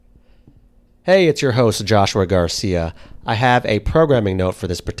Hey, it's your host, Joshua Garcia. I have a programming note for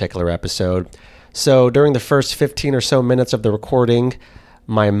this particular episode. So during the first 15 or so minutes of the recording,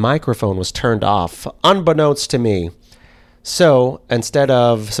 my microphone was turned off, unbeknownst to me. So instead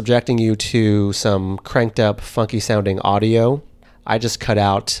of subjecting you to some cranked up, funky sounding audio, I just cut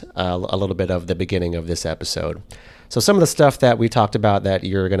out a little bit of the beginning of this episode. So some of the stuff that we talked about that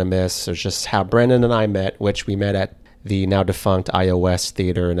you're going to miss is just how Brandon and I met, which we met at the now defunct iOS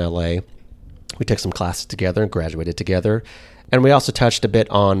Theater in LA. We took some classes together and graduated together. And we also touched a bit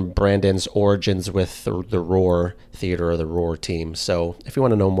on Brandon's origins with the Roar Theater or the Roar team. So if you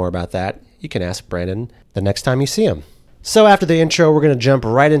want to know more about that, you can ask Brandon the next time you see him. So after the intro, we're going to jump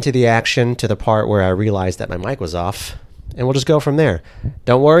right into the action to the part where I realized that my mic was off. And we'll just go from there.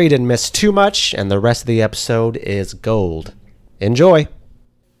 Don't worry, you didn't miss too much, and the rest of the episode is gold. Enjoy.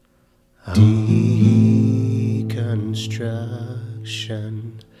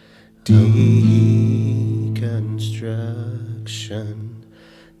 Deconstruction. Deconstruction,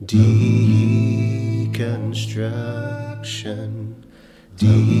 deconstruction,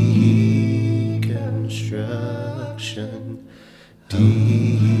 deconstruction,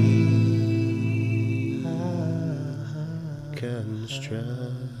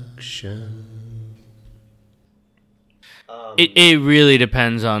 deconstruction. It really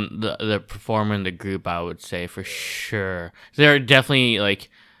depends on the performer in the group, I would say, for sure. There are definitely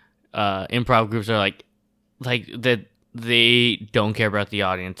improv groups are like that they don't care about the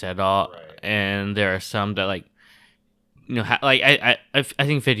audience at all, right. And there are some that I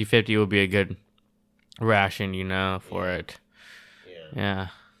think 50-50 would be a good ration, for it.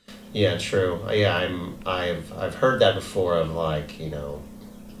 Yeah, true. I've heard that before of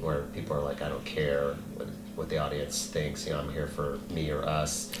where people are like, I don't care what the audience thinks, I'm here for me or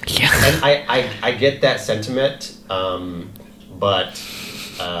us. Yeah. And I get that sentiment, but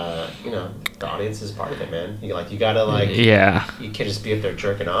the audience is part of it, man. You gotta yeah. You can't just be up there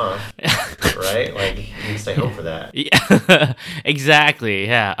jerking off, right? You can stay home for that. Yeah, exactly.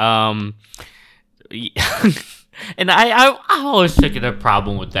 Yeah. And I always took it a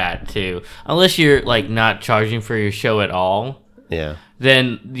problem with that too. Unless you're not charging for your show at all. Yeah.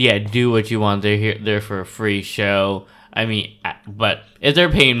 Then do what you want. They're there for a free show. I mean, but if they're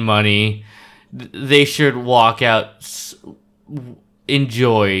paying money, they should walk out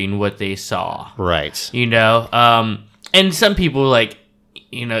enjoying what they saw, right? And some people if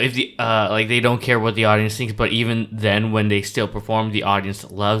the they don't care what the audience thinks, but even then, when they still perform, the audience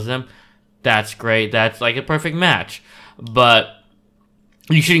loves them. That's great. That's like a perfect match. But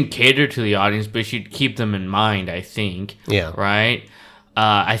you shouldn't cater to the audience, but you should keep them in mind, I think. Yeah. Right.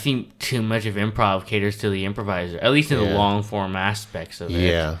 I think too much of improv caters to the improviser, at least in the long form aspects of it.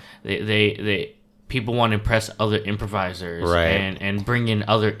 Yeah. They people want to impress other improvisers, right. and bring in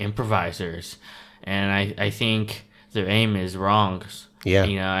other improvisers, and I think their aim is wrong.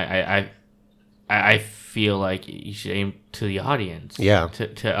 Yeah. I feel like you should aim to the audience. Yeah.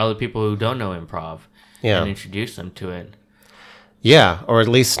 To other people who don't know improv. Yeah. And introduce them to it. Yeah, or at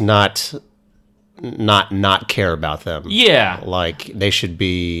least not care about them. Yeah. They should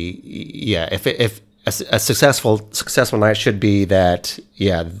be. Yeah. If a successful night should be that.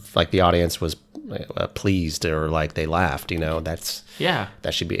 Yeah. The audience was pleased or they laughed,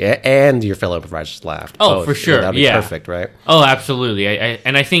 that should be, and your fellow improvisers laughed. Oh, for sure. That'd be perfect, right? Oh, absolutely.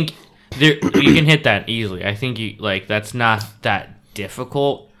 I think you can hit that easily. I think that's not that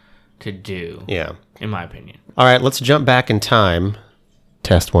difficult to do. Yeah, in my opinion. All right, let's jump back in time.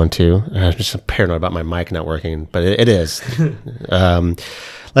 Test 1 2. I'm just paranoid about my mic not working, but it is.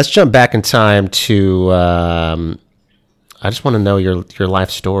 Let's jump back in time to. I just want to know your life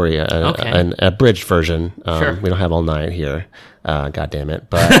story, an abridged version. Sure. We don't have all night here. God damn it.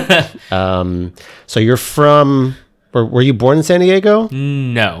 But so you're from, were you born in San Diego?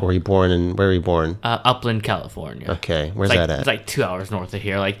 No. Or were you born where were you born? Upland, California. Okay. Where's that at? It's 2 hours north of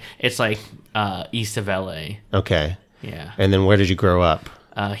here. It's east of LA. Okay. Yeah. And then where did you grow up?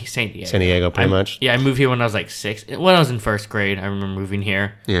 San Diego. San Diego, pretty much? Yeah, I moved here when I was 6. When I was in first grade, I remember moving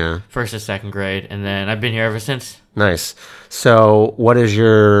here. Yeah. First or second grade, and then I've been here ever since. Nice. So what does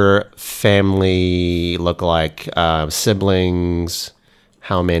your family look like? Siblings,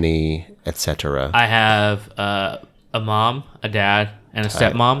 how many, etc.? I have a mom, a dad, and a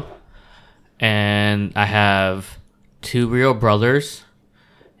stepmom. And I have 2 real brothers,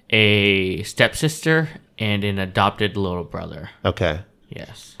 a stepsister, and an adopted little brother. Okay.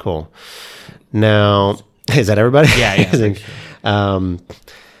 Yes. Cool. Now, is that everybody? Yeah. Sure.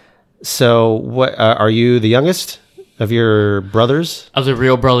 So, what are you the youngest? of your brothers? Of the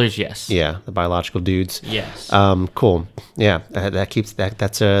real brothers, yes. Yeah, the biological dudes. Yes. Cool. Yeah, that keeps that.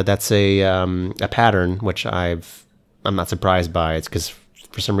 That's a pattern which I'm not surprised by. It's because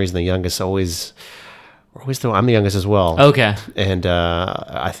for some reason the youngest always I'm the youngest as well. Okay. And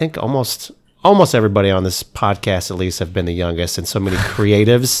I think almost everybody on this podcast at least have been the youngest, and so many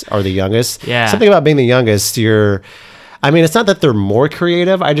creatives are the youngest. Yeah. Something about being the youngest, it's not that they're more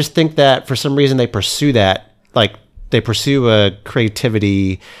creative. I just think that for some reason they pursue that, like they pursue a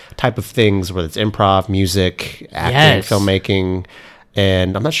creativity type of things, whether it's improv, music, acting, filmmaking,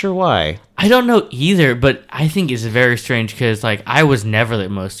 and I'm not sure why. I don't know either, but I think it's very strange because, like, I was never the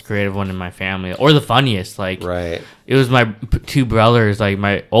most creative one in my family or the funniest. Like, right. It was my two brothers. Like,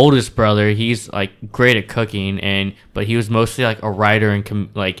 my oldest brother, he's, like, great at cooking, but he was mostly, like, a writer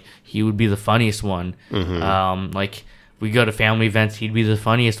and, he would be the funniest one. Mm-hmm. We go to family events, he'd be the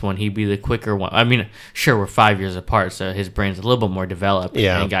funniest one. He'd be the quicker one. I mean, sure, we're 5 years apart, so his brain's a little bit more developed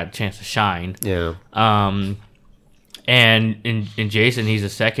and got a chance to shine. Yeah. And Jason, he's the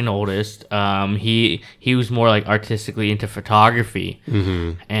second oldest. He was more like artistically into photography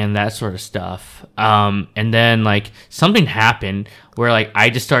and that sort of stuff. And then like something happened where like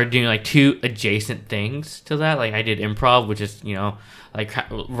I just started doing like two adjacent things to that. Like I did improv, which is like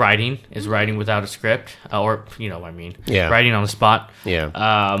writing without a script, or what I mean, writing on the spot.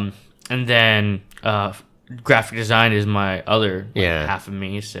 Yeah. And then graphic design is my other half of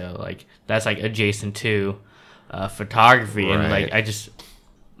me. So like that's like adjacent to photography, and like I just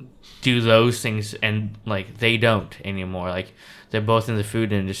do those things, and like they don't anymore. Like they're both in the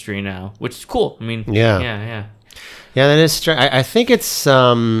food industry now, which is cool. I mean, yeah. That is strange. I think it's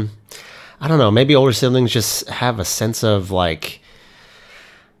I don't know. Maybe older siblings just have a sense of like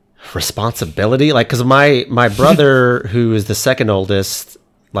responsibility. Like because my brother, who is the second oldest,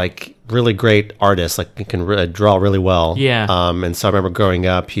 like really great artist, like he can draw really well. Yeah. And so I remember growing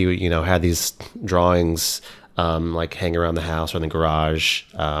up, he had these drawings. Like hang around the house or in the garage,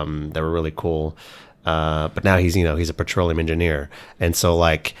 that were really cool. But now he's a petroleum engineer. And so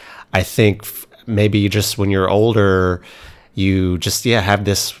like, I think maybe you just, when you're older, you just, have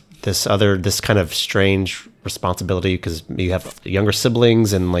this kind of strange responsibility because you have younger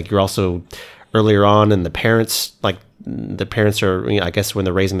siblings, and like you're also earlier on, and the parents are, I guess when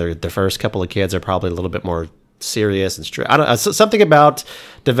they're raising their first couple of kids are probably a little bit more serious and strict. I don't know, something about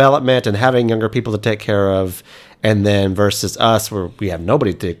development and having younger people to take care of, and then versus us where we have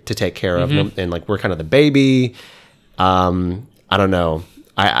nobody to take care of, and like we're kind of the baby. I don't know.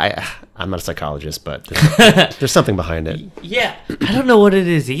 I'm not a psychologist, but there's something behind it. Yeah, I don't know what it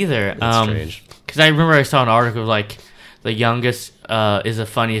is either. It's strange. Because I remember I saw an article like the youngest is the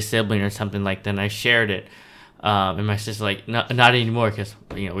funniest sibling or something like that, and I shared it. And my sister's like, not anymore, because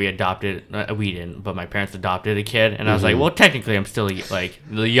we adopted. We didn't, but my parents adopted a kid, and I was like, well, technically, I'm still like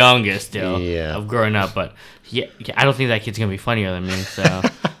the youngest still of growing up, but I don't think that kid's gonna be funnier than me. So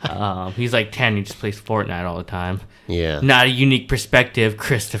he's like 10, he just plays Fortnite all the time. Yeah, not a unique perspective,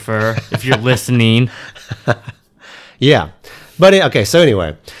 Christopher, if you're listening. Yeah, but okay. So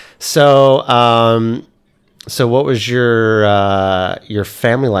anyway, So what was your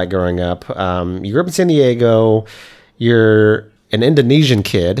family like growing up? You grew up in San Diego. You're an Indonesian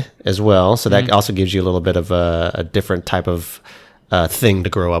kid as well, so that also gives you a little bit of a different type of thing to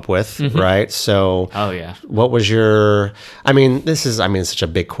grow up with, right? So, what was your? This is such a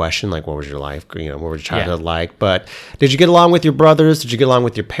big question. Like, what was your life? What was your childhood like? But did you get along with your brothers? Did you get along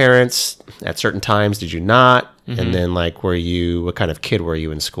with your parents at certain times? Did you not? And then, like, what kind of kid were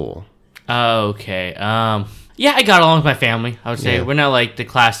you in school? Okay. I got along with my family, I would say. Yeah. We're not like the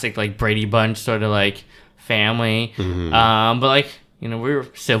classic like Brady Bunch sort of like family. But like, we were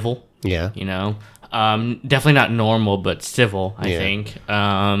civil. Yeah. Definitely not normal, but civil, I think.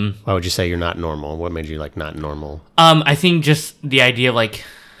 Why would you say you're not normal? What made you like not normal? I think just the idea of like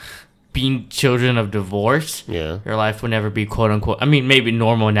being children of divorce. Yeah. Your life would never be quote unquote, maybe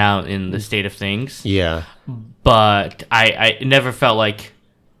normal now in the state of things. Yeah. But I never felt like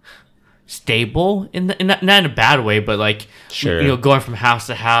stable not in a bad way, but like going from house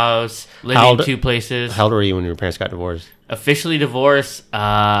to house, living in two places. How old were you when your parents got divorced? Officially divorced,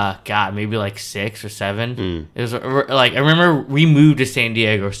 maybe like 6 or 7. It was like I remember we moved to San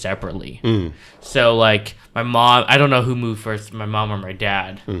Diego separately. So like my mom, I don't know who moved first, my mom or my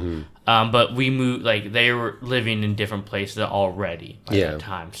dad. But we moved, like they were living in different places already by that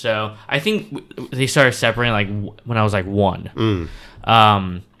time. So I think they started separating like when I was like 1.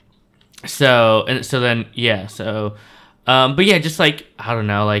 But yeah, just like, I don't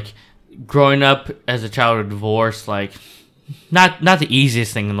know, like growing up as a child of divorce, like not the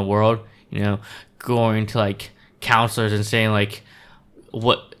easiest thing in the world, going to like counselors and saying like,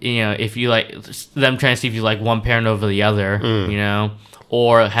 what, if you like them trying to see if you like one parent over the other,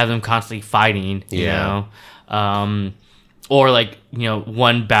 or have them constantly fighting, or like,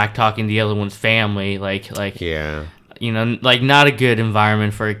 one back talking the other one's family, like not a good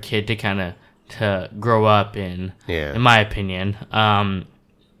environment for a kid to kind of to grow up in my opinion. And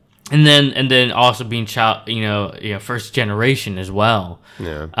then also being first generation as well.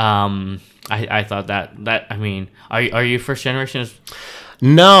 I thought that I mean, are you first generation?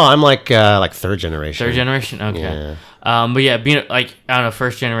 No, I'm like third generation. Third generation, okay. But yeah, being like, I don't know,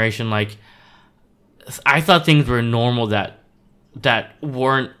 first generation, like I thought things were normal that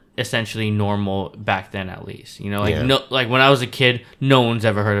weren't essentially normal back then, at least. No, like when I was a kid, no one's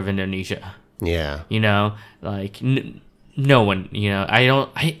ever heard of Indonesia. Yeah. Like no one.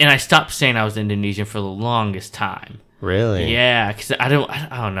 I stopped saying I was Indonesian for the longest time. Really? Yeah, because I don't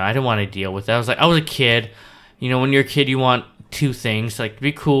know. I didn't want to deal with it. I was a kid. When you're a kid, you want two things, like to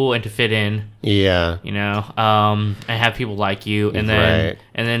be cool and to fit in. Yeah. And have people like you, and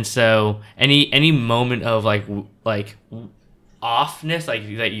then so any moment of like offness,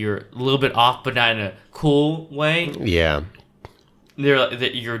 like that you're a little bit off, but not in a cool way. Yeah.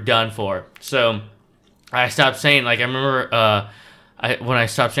 That you're done for. So I stopped saying, like, I remember when I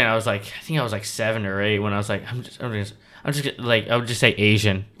stopped saying, I think I was like 7 or 8 when I was like, I'm just like, I would just say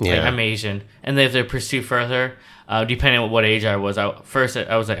Asian. Yeah. Like, I'm Asian. And then if they pursue further, depending on what age I was, I was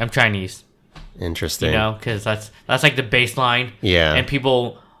like, I'm Chinese. Interesting. Because that's like the baseline. Yeah. And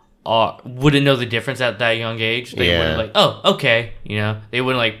people wouldn't know the difference at that young age. They wouldn't like, oh, okay. They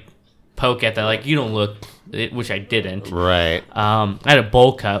wouldn't like poke at that, like, you don't look, which I didn't. Right. I had a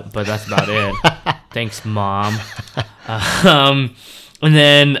bowl cut, but that's about it. Thanks, Mom. And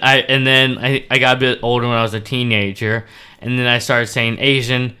then I got a bit older when I was a teenager, and then I started saying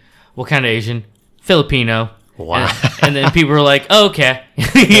Asian. What kind of Asian? Filipino. Wow. And then people were like, oh, okay. I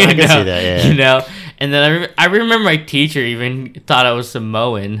can see that, yeah. And then I remember my teacher even thought I was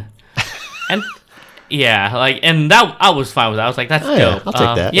Samoan. And yeah, like, and that I was fine with that. I was like, that's dope. Yeah, I'll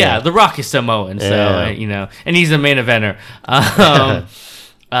take that. Yeah, The Rock is Samoan, so and he's the main eventer.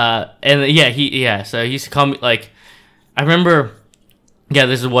 So he used to call me, like, I remember. Yeah,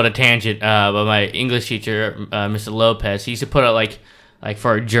 this is what a tangent. But my English teacher, Mr. Lopez, he used to put out like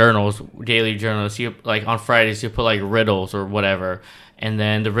for our journals, daily journals. He like on Fridays, he'd put like riddles or whatever, and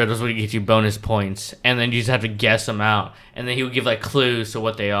then the riddles would get you bonus points, and then you just have to guess them out, and then he would give like clues to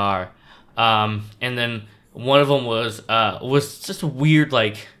what they are. And then one of them was just a weird,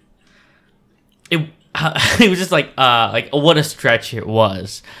 like, it was just like what a stretch it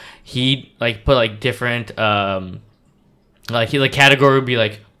was. He like put like different the category would be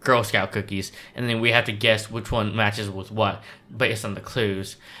like Girl Scout cookies, and then we have to guess which one matches with what based on the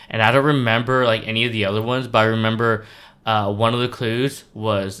clues. And I don't remember like any of the other ones, but I remember one of the clues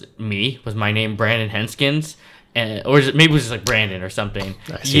was my name Brandon Hensgens. Or maybe it was just like Brandon or something.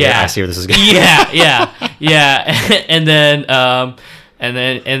 I see where this is going. Yeah. And then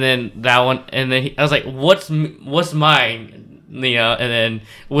that one, and then I was like, "What's mine?" And then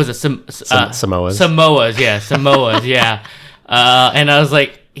was it Samoas? Samoas, yeah, Samoas, yeah. And I was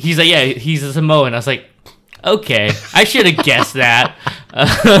like, he's like, yeah, he's a Samoan. I was like, okay, I should have guessed that.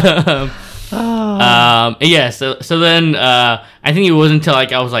 Yeah. So then I think it wasn't until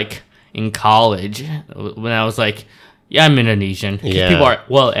like I was like in college when I was like, yeah, I'm Indonesian. People are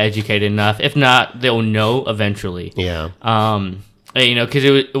well educated enough. If not, they'll know eventually. Yeah. Because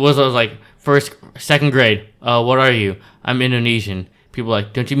it was I was like second grade. What are you? I'm Indonesian. People are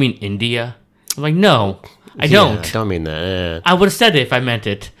like, don't you mean India? I'm like, no, I don't. I don't mean that. I would have said it if I meant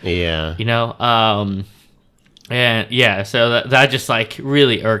it. Yeah. And yeah, so that just like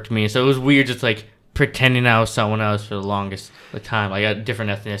really irked me. So it was weird just like pretending I was someone else for the longest time. I got a different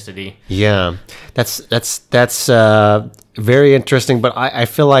ethnicity. Yeah. That's very interesting, but I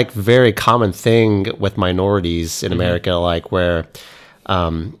feel like very common thing with minorities in America, like where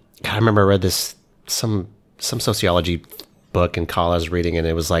I remember I read this some sociology book in college I was reading, and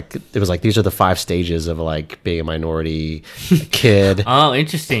it was like these are the 5 stages of like being a minority kid. Oh,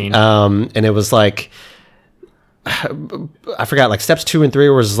 interesting. And it was like I forgot, like steps 2 and 3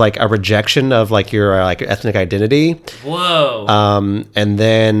 was like a rejection of like your like ethnic identity. Whoa. And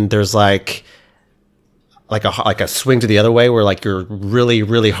then there's like a swing to the other way where like you're really,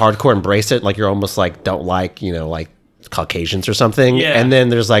 really hardcore embrace it, like you're almost like don't like like Caucasians or something. Yeah. And then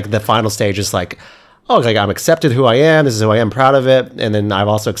there's like the final stage is like, oh, like I'm accepted who I am. This is who I am, proud of it. And then I've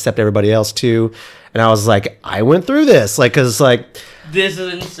also accepted everybody else too. And I was like, I went through this, like, cause like This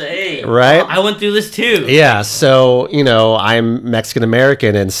is insane. Right? I went through this too. Yeah, so, I'm Mexican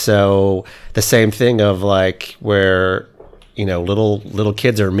American, and so the same thing of like where little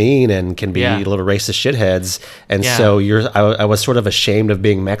kids are mean and can be little racist shitheads, and so I was sort of ashamed of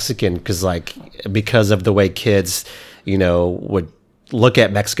being Mexican because of the way kids would look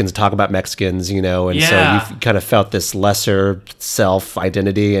at Mexicans, talk about Mexicans, and so you kind of felt this lesser self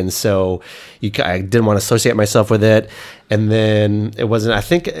identity, and so I didn't want to associate myself with it. And then I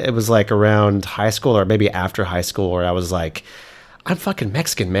think it was like around high school or maybe after high school where I was like, I'm fucking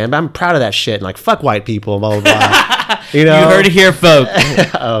Mexican, man, but I'm proud of that shit, and like fuck white people, blah blah blah. You heard it here, folks.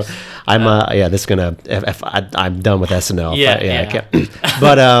 I'm this is gonna if I'm done with SNL. I can't.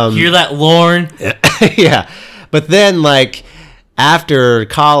 But hear that, Lauren? Yeah, but then like after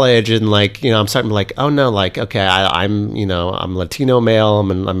college and I'm starting to like, oh no, like okay, I'm I'm Latino male,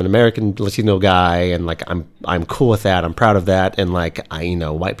 I'm an American Latino guy, and like I'm cool with that, I'm proud of that, and like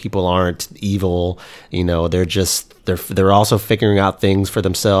white people aren't evil, they're just they're also figuring out things for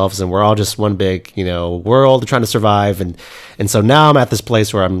themselves, and we're all just one big world trying to survive, and so now I'm at this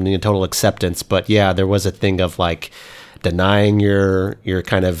place where I'm in total acceptance. But yeah, there was a thing of like denying your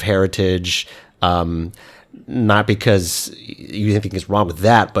kind of heritage, not because you think it's wrong with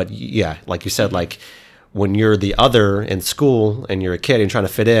that, but yeah, like you said, like when you're the other in school and you're a kid and trying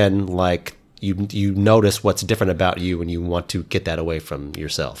to fit in, like you notice what's different about you and you want to get that away from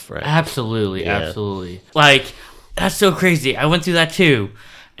yourself, right? Absolutely. Like, that's so crazy. I went through that too,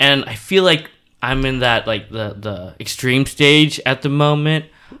 and I feel like I'm in that like the extreme stage at the moment.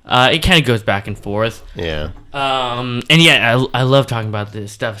 It kind of goes back and forth. Yeah. And yeah, I love talking about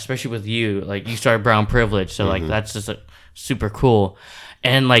this stuff, especially with you. Like, you started Brown Privilege, so like that's just super cool.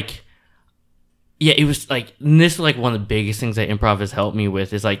 And like, yeah, it was like, and this is like one of the biggest things that improv has helped me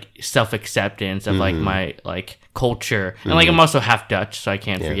with is like self-acceptance of like my like culture. And like I'm also half Dutch, so I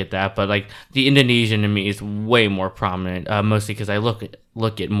can't forget that. But like the Indonesian in me is way more prominent, mostly because I look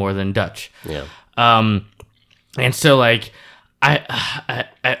it more than Dutch. Yeah. And so like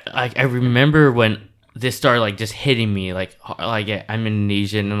I remember when this started like just hitting me like I'm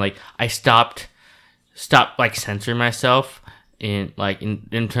Indonesian, and like I stopped like censoring myself in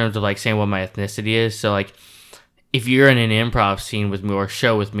terms of like saying what my ethnicity is. So like if you're in an improv scene with me or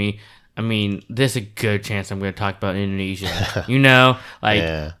show with me, I mean, there's a good chance I'm going to talk about Indonesian.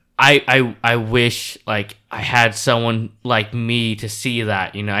 I wish like I had someone like me to see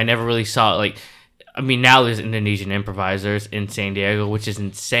that. I never really saw it. Like, I mean, now there's Indonesian improvisers in San Diego, which is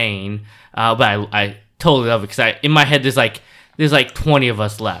insane. But I totally love it because in my head there's like 20 of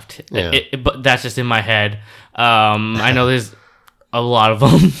us left. Yeah. But that's just in my head. I know there's a lot of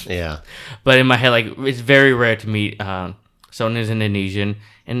them. Yeah. But in my head, like, it's very rare to meet someone who's Indonesian,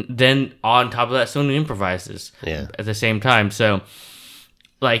 and then on top of that, someone who improvises at the same time. So,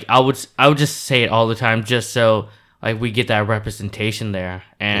 like, I would just say it all the time, just so like we get that representation there.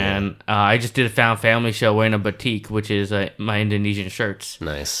 And I just did a found family show wearing a batik, which is my Indonesian shirts.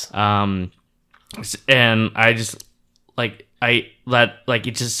 Nice. And I just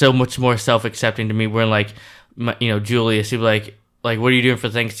it's just so much more self-accepting to me. Where like, Julius, he'd be like, what are you doing for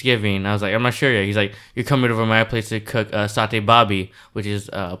Thanksgiving? And I was like, I'm not sure yet. He's like, you're coming over to my place to cook satay babi, which is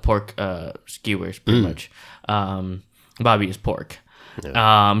pork skewers, pretty much. Babi is pork.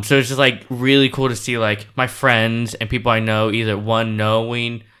 Yeah. So it's just like really cool to see like my friends and people I know, either one,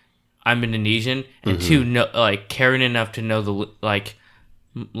 knowing I'm Indonesian, and two, caring enough to know the like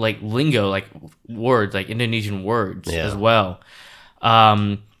lingo, like words, like Indonesian words as well.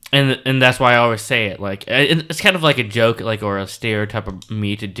 And that's why I always say it. Like, it's kind of like a joke, like, or a stereotype of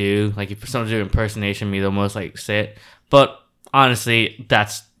me to do. Like, if someone's doing impersonation of me, they'll most like say it. But honestly,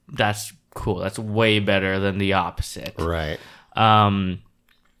 that's cool. That's way better than the opposite. Right.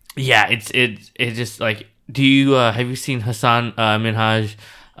 Yeah. It's just like, do you have you seen Hassan Minhaj,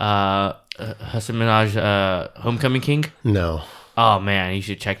 Homecoming King? No. Oh man, you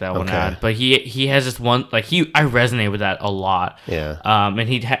should check that one out. But he has this one, like, I resonate with that a lot. Yeah. And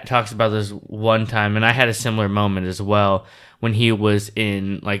he talks about this one time, and I had a similar moment as well when he was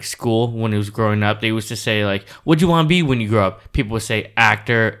in like school when he was growing up. They used to say like, "What do you want to be when you grow up?" People would say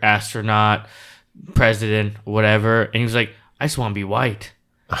actor, astronaut, president, whatever, and he was like, "I just want to be white."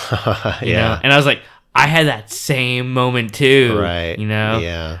 You know? And I was like, I had that same moment too. Right.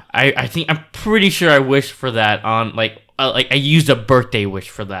 Yeah. I'm pretty sure I wished for that on like I used a birthday wish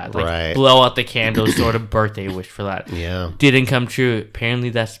for that. Like, right. Blow out the candles sort of birthday wish for that. Yeah. Didn't come true. Apparently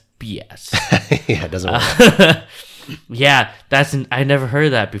that's BS. Yeah, it doesn't work. Yeah, I never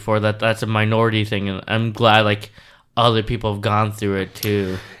heard that before. That's a minority thing, and I'm glad like other people have gone through it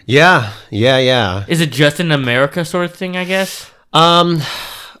too. Yeah. Is it just an America sort of thing, I guess? I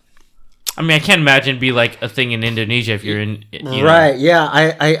mean, I can't imagine it'd be like a thing in Indonesia if you're in. Right. Yeah.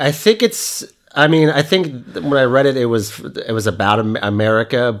 I think it's. I mean, I think when I read it, it was about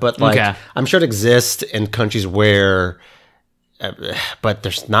America, but like I'm sure it exists in countries where, but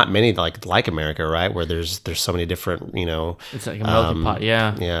there's not many like America, right? Where there's so many different, it's like a melting pot,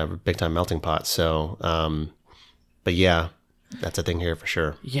 yeah, big time melting pot. So, but yeah, that's a thing here for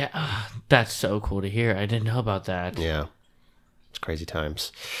sure. Yeah, that's so cool to hear. I didn't know about that. Yeah, it's crazy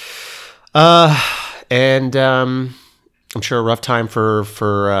times. And I'm sure a rough time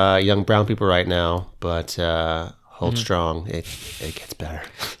for young brown people right now, but hold strong. It gets better.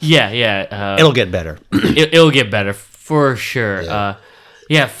 Yeah. It'll get better. It'll get better for sure.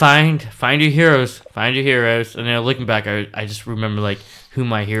 Yeah. Find your heroes. Find your heroes. And then looking back, I just remember like who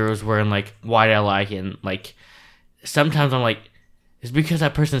my heroes were and like why did I like it. And like sometimes I'm like, it's because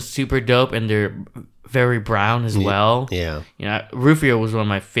that person's super dope and they're very brown as well. Yeah. Rufio was one of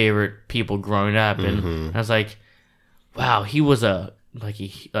my favorite people growing up, and I was like, wow, he was a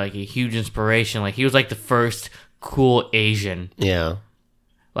huge inspiration. Like he was like the first cool Asian. Yeah.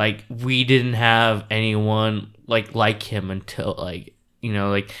 Like we didn't have anyone like him until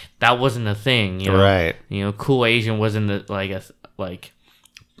that wasn't a thing. Right. Cool Asian wasn't a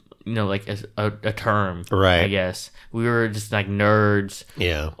term. Right. I guess we were just like nerds.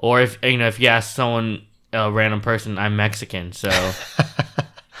 Yeah. Or if you ask someone, a random person, I'm Mexican, so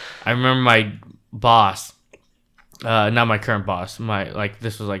I remember my boss. Not my current boss.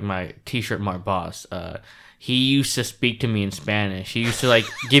 This was like my T-shirt mark boss. He used to speak to me in Spanish. He used to like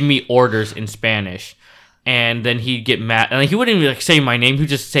give me orders in Spanish, and then he'd get mad. And he wouldn't even like say my name. He'd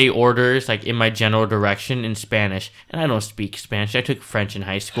just say orders like in my general direction in Spanish. And I don't speak Spanish. I took French in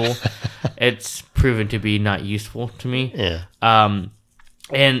high school. It's proven to be not useful to me. Yeah. And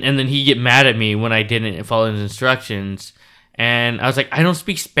then he'd get mad at me when I didn't follow his instructions. And I was like, I don't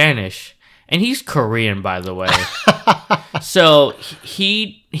speak Spanish. And he's Korean, by the way. So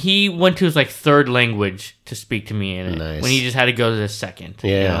he went to his like third language to speak to me in it. Nice. When he just had to go to the second.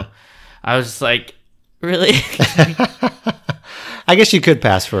 Yeah. I was just like, really? I guess you could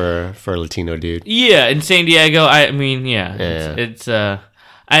pass for a Latino dude. Yeah, in San Diego, I mean, yeah. It's and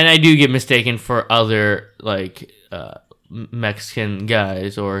I do get mistaken for other like Mexican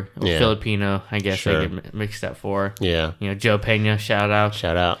guys or Filipino, I guess I get mixed up for. Yeah. Joe Pena, shout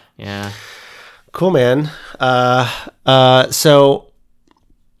out. Yeah. Cool, man.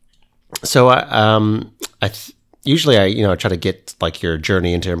 Usually I try to get like your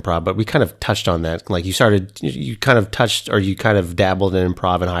journey into improv, but we kind of touched on that. Like you kind of dabbled in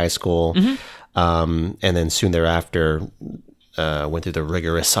improv in high school, and then soon thereafter went through the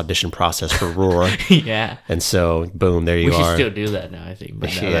rigorous audition process for Roar. Yeah. And so, boom, there you are. We should still do that now, I think.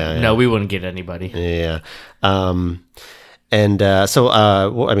 But no, we wouldn't get anybody. Yeah. Where'd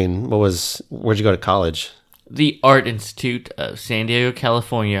you go to college? The Art Institute of San Diego,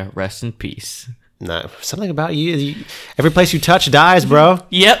 California. Rest in peace. Nah, something about you. Every place you touch dies, bro.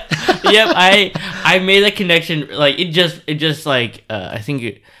 Yep. I made that connection. Like it just like I think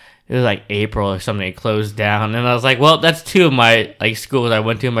it was like April or something. It closed down, and I was like, well, that's two of my like schools I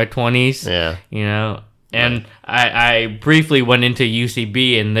went to in my 20s. Yeah. And I briefly went into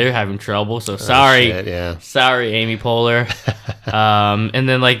UCB, and they're having trouble. So sorry, sorry, Amy Poehler. And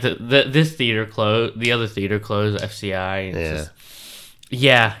then like this theater closed, the other theater closed, FCI. And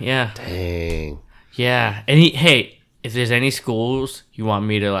yeah. Dang. Yeah. And hey, if there's any schools you want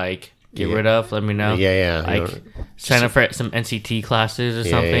me to like get rid of, let me know. Yeah. Like sign up for some NCT classes or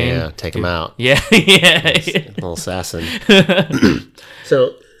something. Yeah. Take them out. Yeah. A little assassin.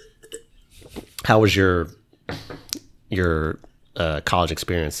 So, how was your college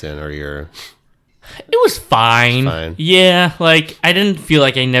experience then, or your? It was fine. Yeah, like I didn't feel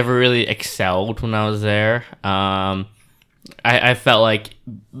like I never really excelled when I was there. I felt like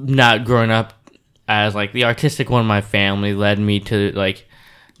not growing up as like the artistic one in my family led me to like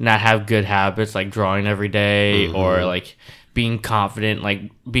not have good habits like drawing every day or like being confident,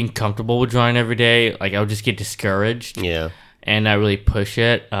 like being comfortable with drawing every day. Like I would just get discouraged. Yeah. And not really push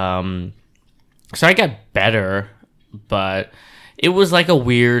it. So I got better, but it was like a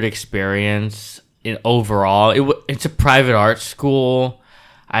weird experience overall. It's a private art school.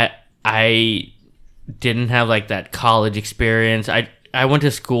 I didn't have like that college experience. I went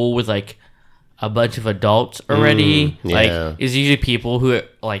to school with like a bunch of adults already. Like it's usually people who are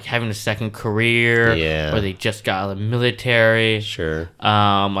like having a second career, or they just got out of the military. Sure.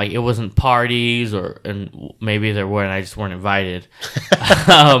 Like it wasn't parties, and maybe there were, and I just weren't invited.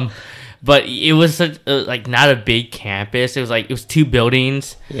 But it was such like not a big campus. It was 2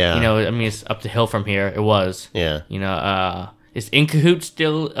 buildings. Yeah. I mean, it's up the hill from here. It was. Yeah. Is In Cahoots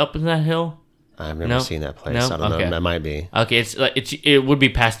still up in that hill? I've never seen that place. No? I don't know. That might be. Okay, it would be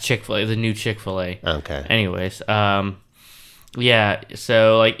past Chick-fil-A, the new Chick-fil-A. Okay. Anyways, yeah.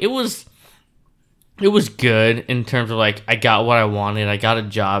 So like it was good in terms of like I got what I wanted. I got a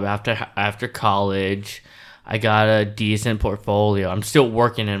job after college. I got a decent portfolio. I'm still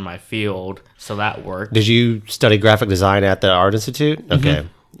working in my field, so that worked. Did you study graphic design at the Art Institute? Okay. Mm-hmm.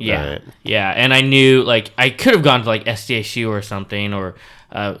 Yeah. Right. Yeah, and I knew like I could have gone to like SDSU or something or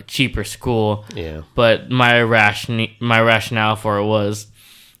a cheaper school. Yeah. But my rationale for it was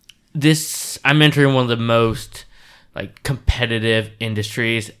this: I'm entering one of the most like competitive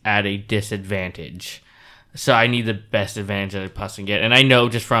industries at a disadvantage. So I need the best advantage that I possibly get. And I know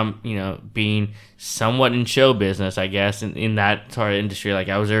just from, being somewhat in show business, I guess, in that sort of industry, like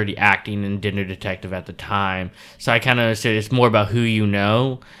I was already acting in Dinner Detective at the time. So I kind of understood it's more about who you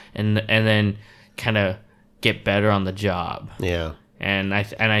know and then kind of get better on the job. Yeah. And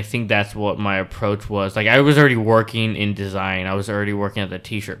I think that's what my approach was. Like I was already working in design. I was already working at the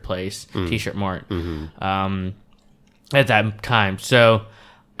T-shirt place, T-shirt mart, at that time. So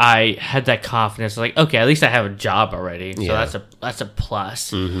I had that confidence, like, okay, at least I have a job already, so that's a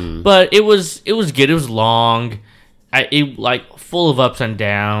plus. Mm-hmm. But it was good. It was long, like full of ups and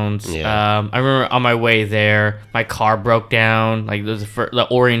downs. Yeah. I remember on my way there, my car broke down. Like the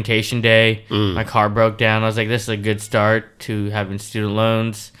orientation day, my car broke down. I was like, this is a good start to having student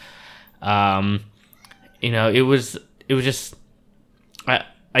loans. It was just I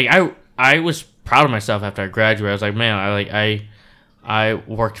was proud of myself after I graduated. I was like, man, I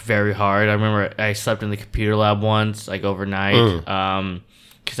worked very hard. I remember I slept in the computer lab once, like overnight,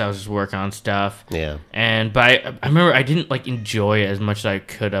 because I was just working on stuff. Yeah. But I remember I didn't like enjoy it as much as I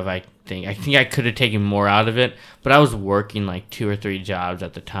could have. I think I could have taken more out of it, but I was working like 2 or 3 jobs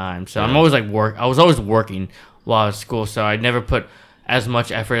at the time, so I'm always I was always working while I was at school, so I never put as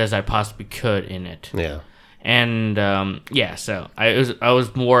much effort as I possibly could in it. Yeah. And so I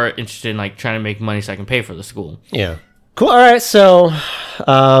was more interested in like trying to make money so I can pay for the school. Yeah. Cool. All right. So,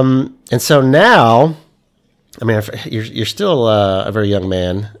 and so now, I mean, you're still a very young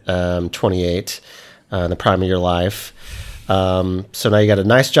man, 28, in the prime of your life. So now you got a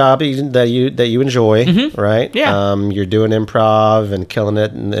nice job that you enjoy, right? Yeah. You're doing improv and killing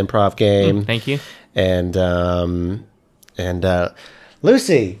it in the improv game. Thank you. And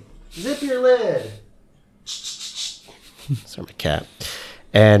Lucy, zip your lid. Sorry, my cat.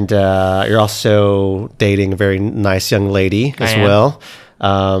 And you're also dating a very nice young lady as well.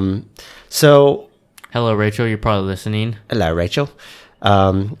 So, hello, Rachel. You're probably listening. Hello, Rachel.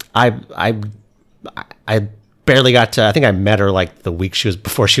 I barely got to. I think I met her like the week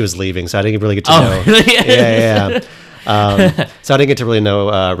before she was leaving, so I didn't really get to know. Really? Yeah. So I didn't get to really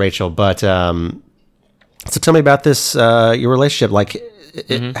know Rachel, but so tell me about this your relationship. Like,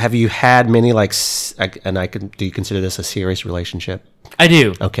 have you had many do you consider this a serious relationship? I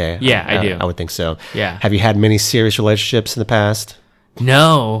do. Okay. Yeah, I do. I would think so. Yeah. Have you had many serious relationships in the past?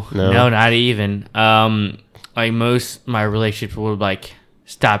 No, not even. Like most my relationships would like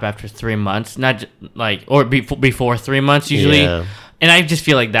stop after 3 months, not like or before 3 months usually. Yeah. And I just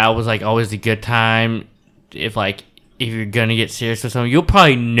feel like that was like always a good time. If you're gonna get serious with someone, you'll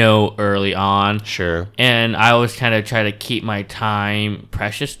probably know early on. Sure. And I always kind of try to keep my time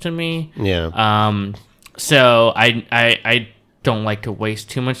precious to me. Yeah. So I don't like to waste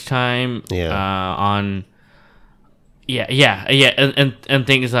too much time. Yeah. On. Yeah, and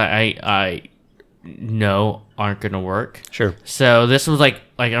things that I know aren't gonna work. Sure. So this was like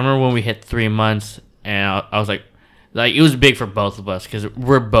I remember when we hit 3 months, and I was like it was big for both of us because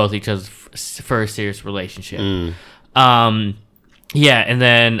we're both each other's first serious relationship. Yeah, and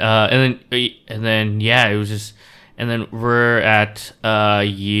then it was just, and then we're at a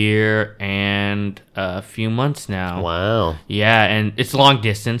year and a few months now. Wow. Yeah, and it's long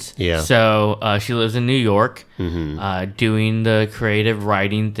distance. Yeah. So she lives in New York, doing the creative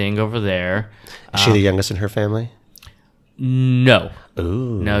writing thing over there. Is she the youngest in her family? No.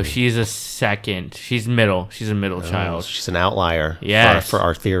 Ooh. No, she's a second. She's middle. She's a middle child. She's an outlier. Yes. For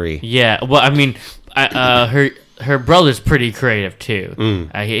our theory. Yeah. Well, I mean, her brother's pretty creative too.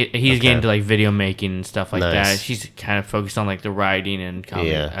 He's getting into like video making and stuff like that. She's kind of focused on like the writing and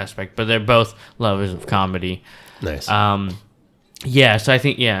comedy aspect, but they're both lovers of comedy. Nice. Yeah. So I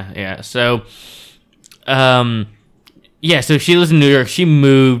think So, So she lives in New York. She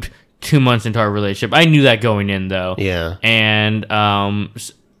moved 2 months into our relationship. I knew that going in though. Yeah. And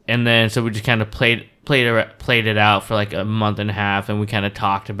then so we just kind of played it out for like a month and a half, and we kind of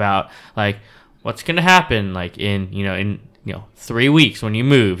talked about like what's gonna happen like in 3 weeks when you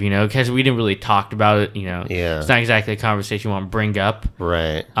move, because we didn't really talk about it, Yeah. It's not exactly a conversation you want to bring up.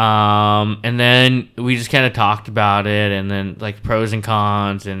 Right. And then we just kind of talked about it, and then like pros and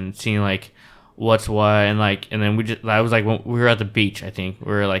cons, and seeing like what's what, and then I was like, when we were at the beach, I think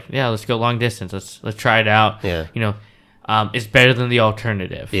we were like, yeah, let's go long distance, let's try it out. Yeah. It's better than the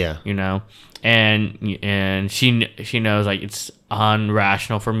alternative. Yeah. And she knows like it's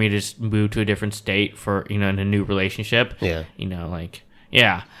unrational for me to just move to a different state for in a new relationship. Yeah.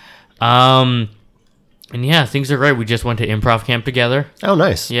 And yeah, things are great. We just went to improv camp together. Oh,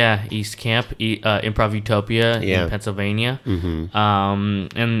 nice. Yeah, East Camp, Improv Utopia in Pennsylvania. Mm-hmm.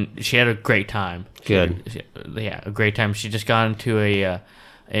 And she had a great time. Good. A great time. She just got into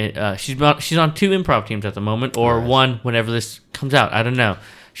she's on 2 improv teams at the moment, or one whenever this comes out. I don't know.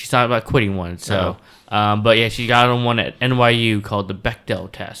 She's thought about quitting one. So, but yeah, she got on one at NYU called the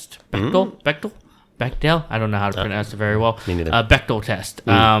Bechdel test. Bechdel? I don't know how to pronounce it very well. Me neither. Bechdel test.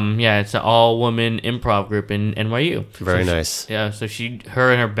 It's an all-woman improv group in NYU. Very nice. So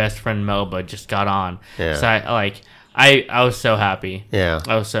her and her best friend Melba just got on. Yeah. So I was so happy. Yeah.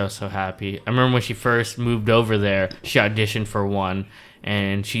 I was so happy. I remember when she first moved over there, she auditioned for one,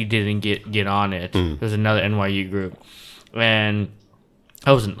 and she didn't get on it. It was another NYU group, and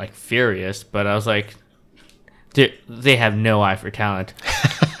I wasn't like furious, but I was like, they have no eye for talent.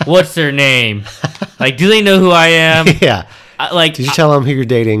 What's their name? Like, do they know who I am? Yeah. Did you tell them who you're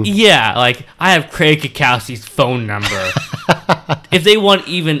dating? Yeah, like I have Craig Kikowski's phone number. If they want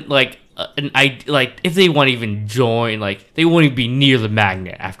even if they want to even join, like they won't even be near the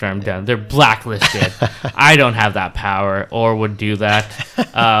magnet after I'm done. They're blacklisted. I don't have that power or would do that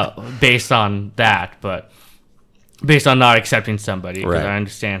based on that, but based on not accepting somebody, because I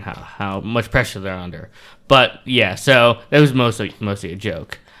understand how much pressure they're under. But yeah, so that was mostly a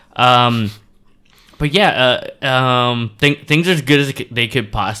joke. But yeah, things are as good as they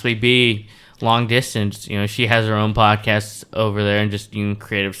could possibly be. Long distance, she has her own podcasts over there and just doing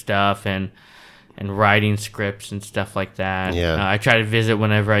creative stuff and writing scripts and stuff like that. Yeah. I try to visit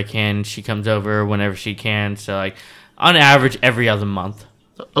whenever I can. She comes over whenever she can. So like on average, every other month.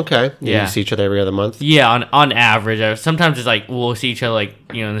 Okay. Yeah. You see each other every other month? Yeah, on average. Sometimes it's like we'll see each other like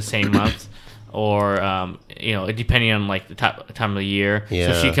in the same month, or depending on like the time of the year. Yeah.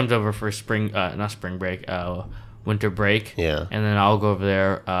 So she comes over for winter break. Yeah. And then I'll go over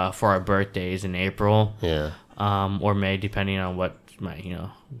there for our birthdays in April. Yeah. Or May, depending on what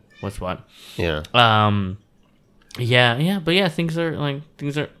what's what. Yeah. Yeah. But yeah, things are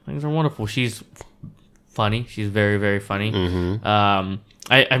wonderful. She's funny. She's very, very funny. Mm-hmm.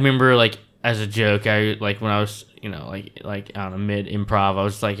 I remember like as a joke, I like when I was like on a mid improv, I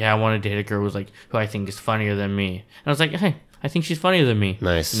was like, yeah, I want to date a girl who's like who I think is funnier than me. And I was like, hey, I think she's funnier than me.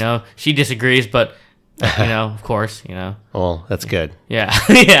 Nice. She disagrees, but of course, Well, that's good. Yeah.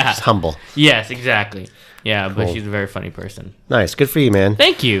 Yeah. Just humble. Yes, exactly. Yeah, Cool. but she's a very funny person. Nice. Good for you, man.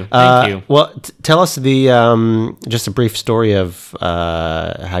 Thank you. Well, tell us just a brief story of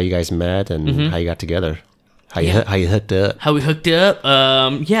how you guys met and how you got together. How you hooked up. How we hooked up?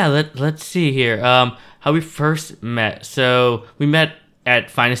 Let's see here. How we first met. So we met at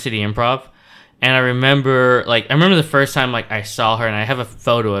Finest City Improv, and I remember the first time I saw her, and I have a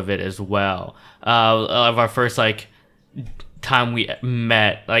photo of it as well. Of our first time we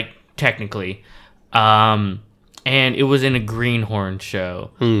met, technically, and it was in a greenhorn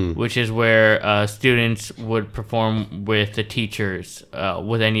show, which is where students would perform with the teachers,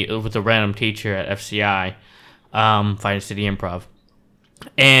 with a random teacher at FCI, Finest City Improv,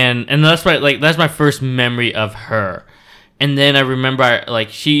 and that's my first memory of her. And then I remember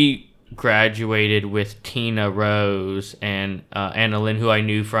she graduated with Tina Rose and Anna Lynn, who I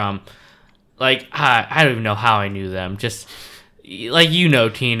knew from. I don't even know how I knew them. Just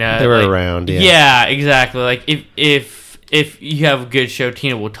Tina. They were around. Yeah. Yeah, exactly. If you have a good show,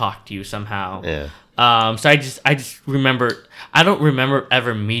 Tina will talk to you somehow. Yeah. So I just remember. I don't remember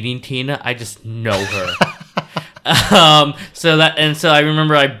ever meeting Tina. I just know her. So I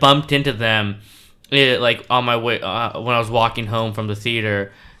remember I bumped into them, on my way when I was walking home from the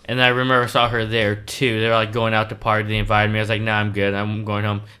theater. And I remember I saw her there too. They were going out to party. They invited me. I was like, "Nah, I'm good. I'm going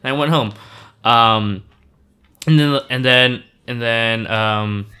home." And I went home. So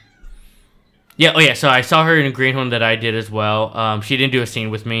I saw her in a greenhorn that I did as well. She didn't do a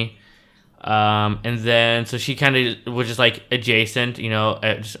scene with me. And then so she kind of was just adjacent,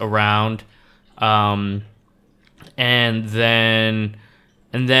 just around. And then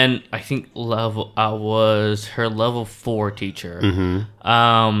I think I was her level 4 teacher. Mm-hmm.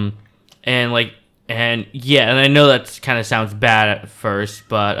 And I know that kind of sounds bad at first,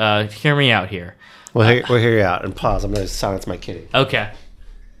 but hear me out here. We'll hear you out and pause. I'm going to silence my kitty. Okay.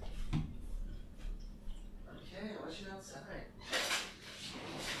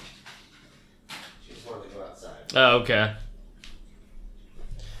 Oh, okay.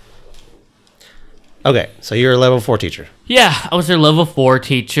 Okay, so you're a level 4 teacher. Yeah, I was their level 4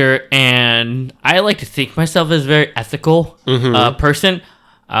 teacher, and I like to think myself as a very ethical person.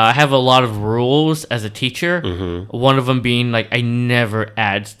 I have a lot of rules as a teacher. One of them being like I never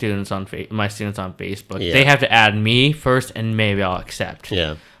add students on my students on Facebook. Yeah. They have to add me first, and maybe I'll accept.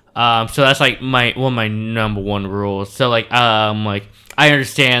 Yeah. So that's like one of my number one rules. So like I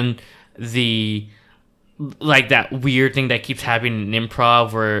understand that weird thing that keeps happening in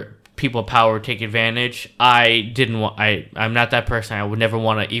improv where people of power take advantage. I'm not that person. I would never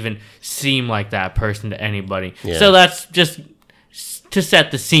want to even seem like that person to anybody. Yeah. So that's just to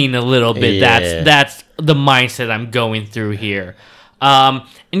set the scene a little bit. Yeah. That's the mindset I'm going through here. And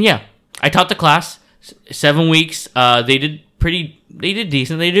yeah, I taught the class 7 weeks. They did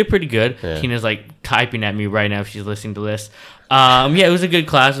decent. They did pretty good. Yeah. Tina's like typing at me right now if she's listening to this. Yeah, it was a good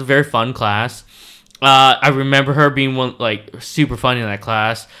class. It was a very fun class. I remember her being super fun in that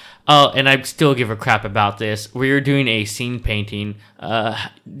class. Oh, and I still give her crap about this. We were doing a scene painting.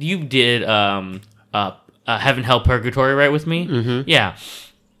 You did Heaven, Hell, Purgatory, right, with me? Mm-hmm. Yeah.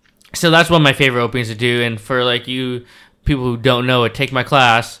 So that's one of my favorite openings to do. And for like you people who don't know it, take my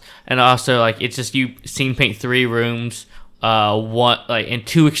class. And also like it's just you scene paint 3 rooms. One like in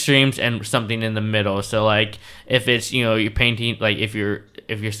 2 extremes and something in the middle. So like if it's you're painting like if your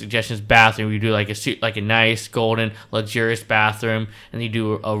suggestion is bathroom, you do like a nice golden luxurious bathroom, and you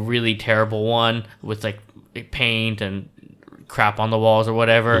do a really terrible one with like paint and crap on the walls or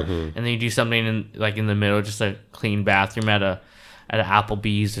whatever, and then you do something in the middle, just a clean bathroom at an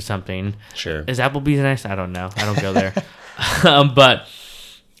Applebee's or something. Sure. Is Applebee's nice? I don't know. I don't go there. But.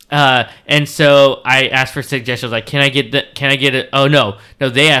 And so I asked for suggestions like, can I get it? Oh, no,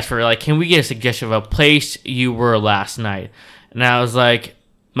 they asked for like, can we get a suggestion of a place you were last night? And I was like,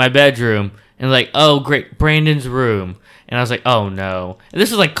 my bedroom. And like, oh, great, Brandon's room. And I was like, oh no. And this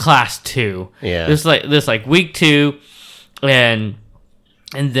was like class 2. Yeah. This like week 2. And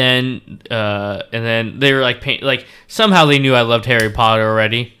then they were like somehow they knew I loved Harry Potter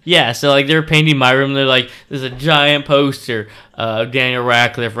already. Yeah, so like they were painting my room. They're like, there's a giant poster of Daniel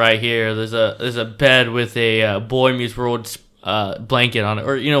Radcliffe right here. There's a bed with a Boy Meets World blanket on it,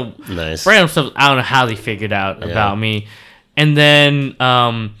 or nice random stuff. I don't know how they figured out about me. And then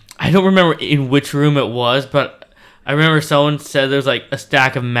I don't remember in which room it was, but I remember someone said there's like a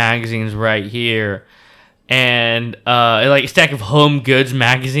stack of magazines right here. And like a stack of home goods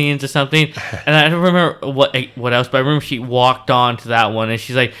magazines or something, and I don't remember what else, but I remember she walked on to that one, and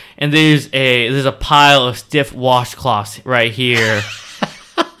she's like, "And there's a pile of stiff washcloths right here,"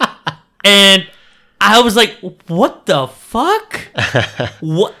 and I was like, "What the fuck?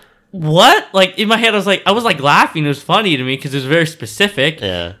 What?" Like in my head, I was laughing. It was funny to me because it was very specific.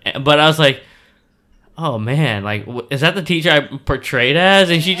 Yeah. But I was like, oh man, like, is that the teacher I portrayed as?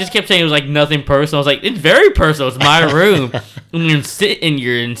 And she just kept saying it was like nothing personal. I was like, it's very personal. It's my room. and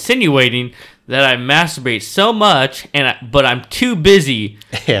you're insinuating that I masturbate so much, but I'm too busy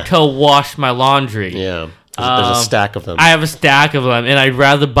to wash my laundry. Yeah. There's a stack of them. I have a stack of them, and I'd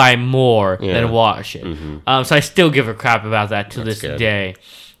rather buy more than wash it. Mm-hmm. So I still give a crap about that to this day.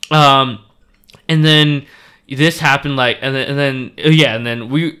 And then this happened and then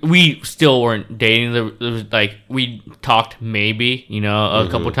we still weren't dating. There was like we talked maybe a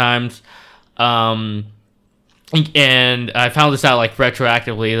couple times, and I found this out like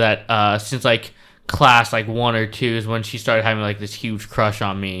retroactively that since like class like 1 or 2 is when she started having like this huge crush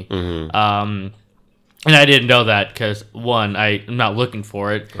on me. And I didn't know that because 1, I'm not looking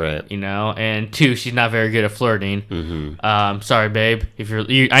for it, right? And 2, she's not very good at flirting. Sorry, babe, if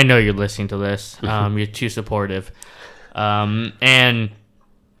I know you're listening to this. You're too supportive. And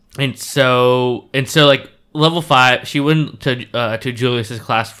so like level 5, she went to Julius's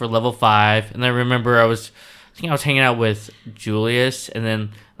class for level 5, and I remember I was hanging out with Julius, and then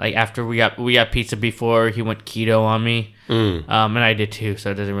like after we got pizza before he went keto on me. And I did too,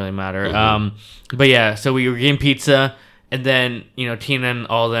 so it doesn't really matter. But yeah, so we were getting pizza, and then Tina and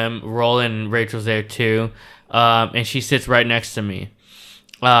all of them, Roland and Rachel's there too, and she sits right next to me.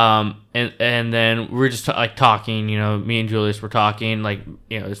 And then we're just talking. Me and Julius were talking,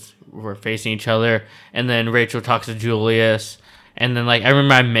 we're facing each other, and then Rachel talks to Julius, and then like I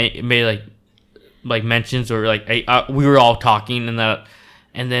remember I made like mentions or like we were all talking, and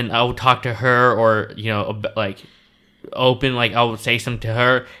then I would talk to her or open, like I would say something to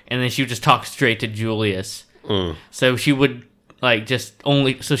her, and then she would just talk straight to Julius. So she would like just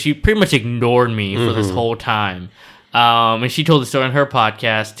only. So she pretty much ignored me for this whole time. And she told the story on her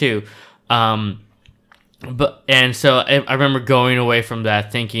podcast too. So I remember going away from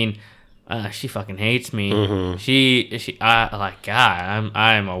that thinking, she fucking hates me. I'm a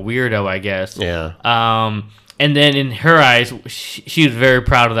weirdo, I guess. Yeah. And then in her eyes, she was very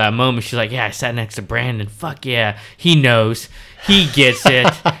proud of that moment. She's like, yeah, I sat next to Brandon. Fuck yeah. He knows. He gets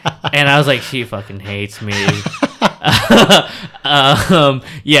it. And I was like, she fucking hates me.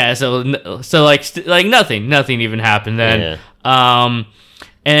 Yeah, so like nothing even happened then. Yeah.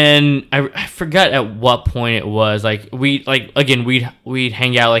 And I forgot at what point it was. Like we'd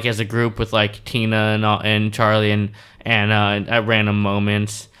hang out like as a group with like Tina and Charlie and at random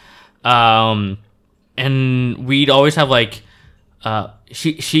moments. And we'd always have like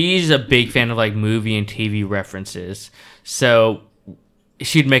she's a big fan of like movie and TV references. So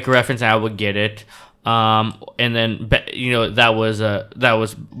she'd make a reference and I would get it. And then that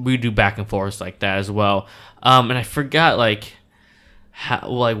was we do back and forth like that as well. And I forgot like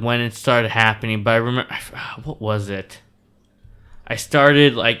when it started happening, but I remember what was it? I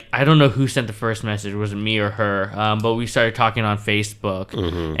started like I don't know who sent the first message. Was it me or her? But we started talking on Facebook,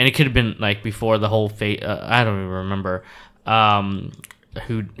 and it could have been like before the whole I don't even remember who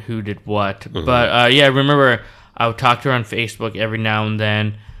did what. But yeah, I remember I would talk to her on Facebook every now and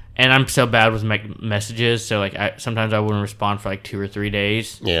then, and I'm so bad with messages, so like sometimes I wouldn't respond for like 2 or 3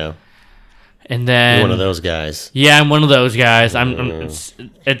 days. Yeah. And then you're one of those guys. Yeah, I'm one of those guys.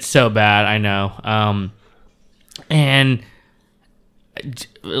 It's so bad, I know. And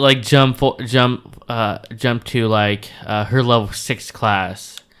like jump to like her level 6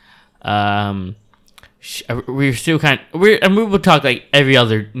 class. We're still we would talk like every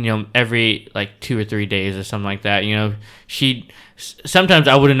like 2 or 3 days or something like that. Sometimes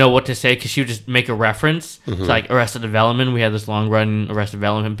I wouldn't know what to say because she would just make a reference to like Arrested Development. We had this long running Arrested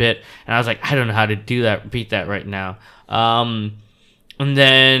Development bit, and I was like, I don't know how to beat that right now. And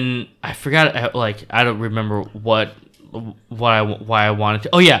then I forgot, like I don't remember why I wanted to.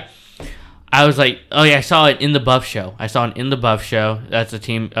 Oh yeah, I was like, oh yeah, I saw it in the Buff Show. That's the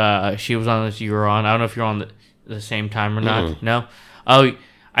team. She was on this. You were on. I don't know if you're on the same time or not. No. Oh,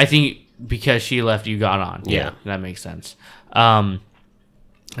 I think because she left, you got on. Yeah, that makes sense. So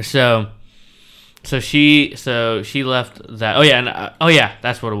she left that. Oh yeah, and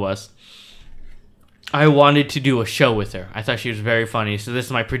that's what it was. I wanted to do a show with her. I thought she was very funny. So this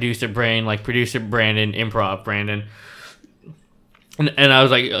is my producer brain, like producer Brandon, improv Brandon. And I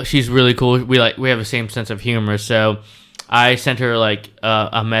was like, she's really cool. We have the same sense of humor. So I sent her like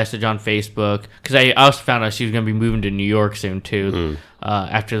a message on Facebook because I also found out she was gonna be moving to New York soon too,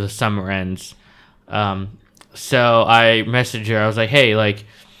 after the summer ends. So I messaged her. I was like, hey, like,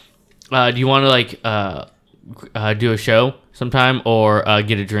 do you want to like do a show sometime or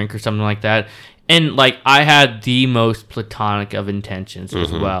get a drink or something like that? And like I had the most platonic of intentions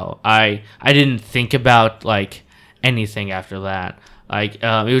as well. I didn't think about like anything after that. Like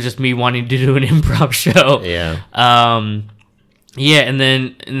it was just me wanting to do an improv show. Yeah. Yeah, and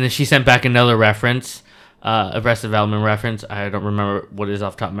then she sent back another reference, Arrested Development reference. I don't remember what it is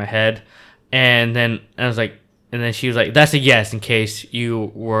off the top of my head. And then I was like, and then she was like, that's a yes in case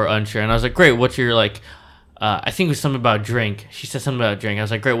you were unsure. And I was like, great, what's your like I think it was something about drink. She said something about drink. I was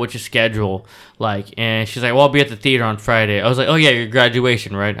like, great, what's your schedule like? And she's like, well, I'll be at the theater on Friday. I was like, oh yeah, your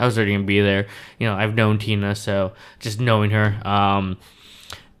graduation, right? I was already gonna be there. I've known Tina, so just knowing her.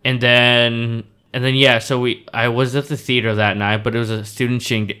 And then yeah, so I was at the theater that night, but it was a student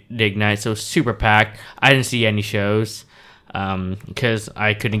shindig night, so it was super packed. I didn't see any shows because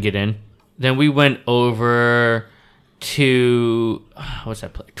I couldn't get in. Then we went over to what's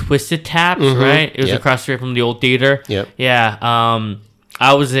that place? Twisted Taps, right? It was across the street from the old theater. Yep. Yeah.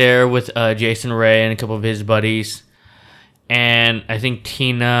 I was there with Jason Ray and a couple of his buddies, and I think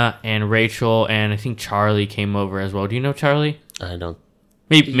Tina and Rachel and I think Charlie came over as well. Do you know Charlie? I don't.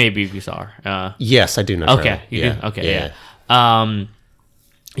 Maybe you saw her. Yes, I do know. Charlie. Okay, you do. Okay, yeah.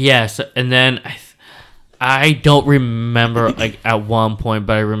 Yeah. So, and then I don't remember like at one point,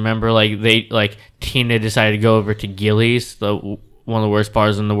 but I remember like Tina decided to go over to Gillies, one of the worst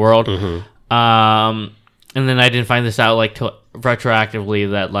bars in the world. And then I didn't find this out like till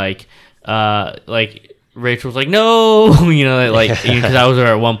retroactively that like Rachel was like no, because I was there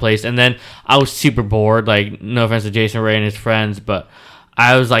at one place, and then I was super bored. Like no offense to Jason Ray and his friends, but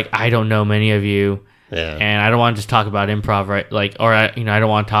I was like, I don't know many of you. Yeah. And I don't want to just talk about improv, right? Like, or I don't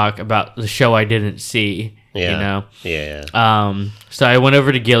want to talk about the show I didn't see. Yeah. Yeah. So I went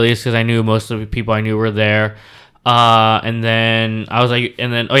over to Gillies because I knew most of the people I knew were there. And then I was like,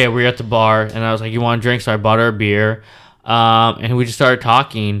 oh yeah, we were at the bar, and I was like, you want a drink? So I bought her a beer. and we just started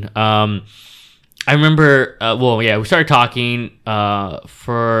talking. I remember, we started talking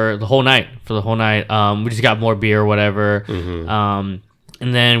for the whole night. We just got more beer or whatever. Mm-hmm.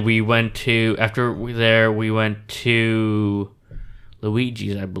 And then we went to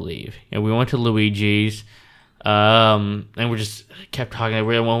Luigi's, I believe. And we went to Luigi's, and we just kept talking.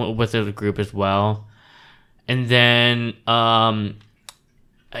 We went with the group as well. And then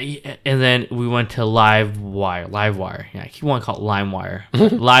we went to Livewire. Yeah, I keep wanting to call it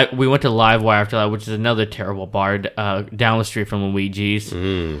LimeWire. We went to Livewire after that, which is another terrible bar down the street from Luigi's.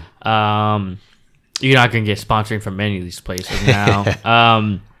 You're not going to get sponsoring from any of these places now.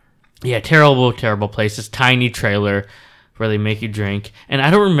 Terrible places. Tiny trailer where they make you drink. And I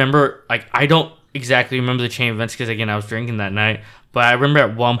don't remember, I don't exactly remember the chain of events because, again, I was drinking that night. But I remember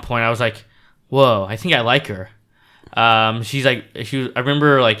at one point I was like, whoa, I think I like her. I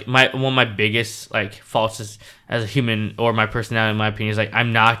remember one of my biggest faults as a human, or my personality in my opinion, is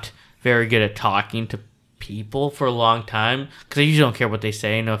I'm not very good at talking to people for a long time because I usually don't care what they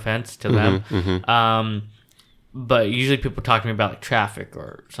say, no offense to them. Mm-hmm. But usually people talk to me about traffic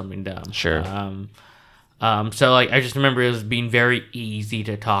or something dumb. Sure. So I just remember it was being very easy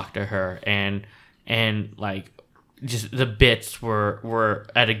to talk to her, and just the bits were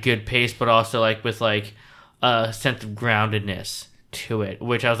at a good pace, but also with a sense of groundedness to it,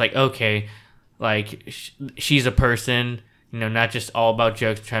 which I was like, okay, she's a person, not just all about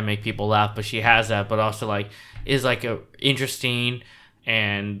jokes to try to make people laugh, but she has that, but also is a interesting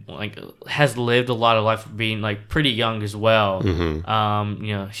and has lived a lot of life being pretty young as well.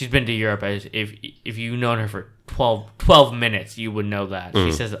 Mm-hmm. She's been to Europe. As if you've known her for 12 minutes, you would know that. Mm-hmm.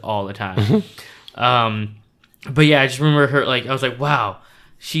 She says it all the time. Mm-hmm. But yeah, I just remember her, I was like, wow,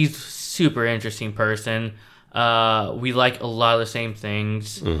 she's a super interesting person. We like a lot of the same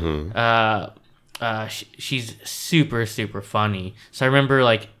things. Mm-hmm. She's super, super funny. So I remember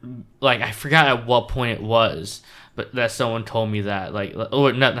I forgot at what point it was, but that someone told me that,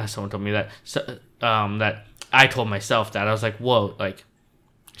 not someone told me that, so, that I told myself that. I was like, whoa,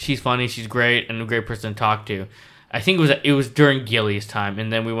 she's funny, she's great, and a great person to talk to. I think it was during Gilly's time,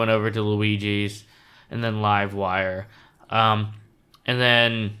 and then we went over to Luigi's, and then Livewire, and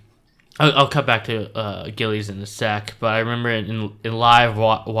then I'll cut back to Gilly's in a sec, but I remember in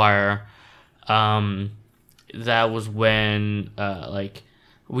Livewire, that was when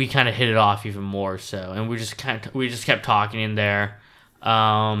we kind of hit it off even more so, and we just kept talking in there,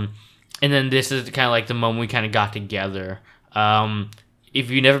 and then this is kind of the moment we kind of got together. If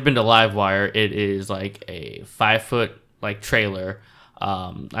you've never been to Livewire, it is a 5-foot trailer.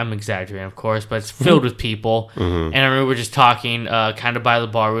 I'm exaggerating, of course, but it's filled with people. Mm-hmm. And I remember we were just talking kind of by the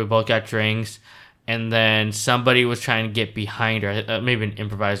bar. We both got drinks. And then somebody was trying to get behind her, maybe an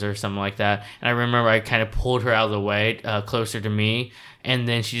improviser or something like that. And I remember I kind of pulled her out of the way, closer to me. And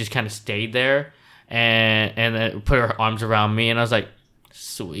then she just kind of stayed there and then put her arms around me. And I was like,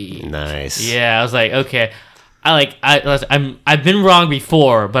 sweet. Nice. Yeah, I was like, okay. I've been wrong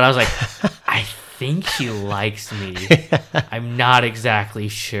before, but I was like, I think she likes me. I'm not exactly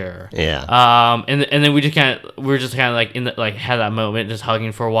sure. Yeah. And then we were just kind of in the, had that moment, just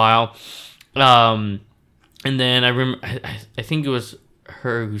hugging for a while. And then I remember, I think it was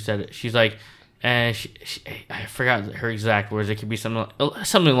her who said it. She's like, and I forgot her exact words. It could be something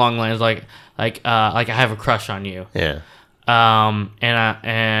along the lines like I have a crush on you. Yeah. And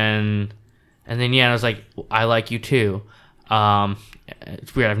then I was like, I like you too.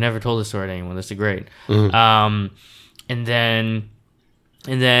 It's weird. I've never told this story to anyone. This is great. Mm-hmm. And then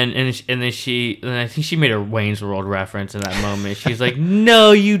I think she made a Wayne's World reference in that moment. She's like,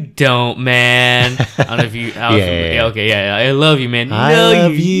 "No, you don't, man." I don't know if you. Yeah. Okay, yeah. I love you, man. I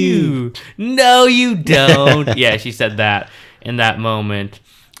love you. No, you don't. Yeah, she said that in that moment.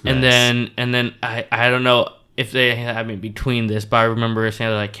 Nice. And then I don't know if they had me between this, but I remember her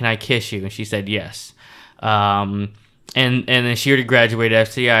saying "Can I kiss you?" And she said yes. And then she already graduated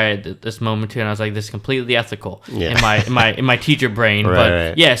FCI at this moment too, and I was like, "This is completely ethical in my teacher brain." Right, but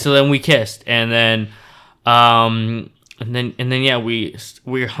right. yeah, so then we kissed, and then we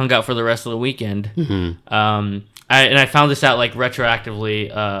hung out for the rest of the weekend. Mm-hmm. I found this out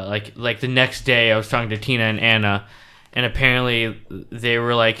retroactively. Like the next day, I was talking to Tina and Anna, and apparently they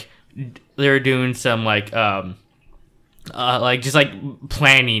were doing some just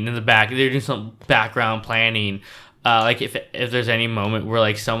planning in the back. They were doing some background planning. If there's any moment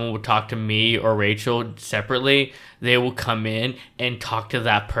where someone would talk to me or Rachel separately, they will come in and talk to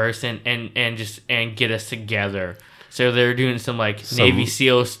that person and get us together. So they're doing some Navy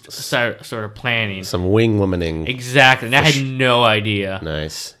SEAL sort of planning. Some wing womaning. Exactly. And I had no idea.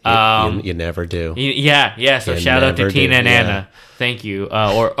 Nice. You never do. Yeah. So shout out to Tina and Anna. Thank you.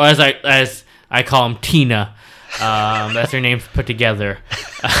 Or as I call them, Tina. That's their names put together.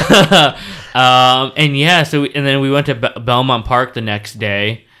 And then we went to Belmont Park the next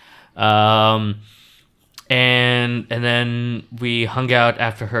day. And then we hung out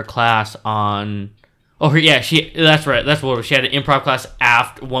after her class on. That's right. That's what she had an improv class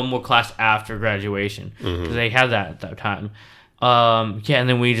one more class after graduation because they had that at that time. And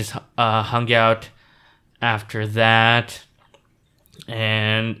then we just hung out after that,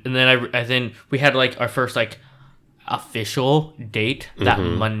 and then I then we had our first official date that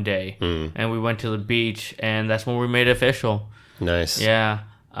Monday, and we went to the beach, and that's when we made it official. Nice. Yeah.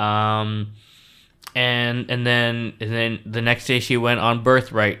 And then the next day she went on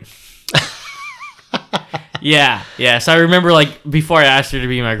birthright. Yeah. So I remember before I asked her to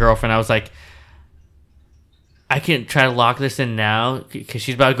be my girlfriend, I was like, I can try to lock this in now because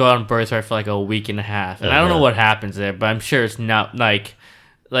she's about to go out on birthright for a week and a half, and I don't know what happens there, but I'm sure it's not like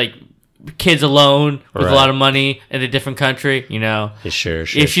kids alone with a lot of money in a different country, Sure.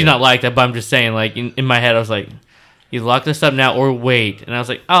 If she's not like that, but I'm just saying, in my head, I was like, you lock this up now or wait, and I was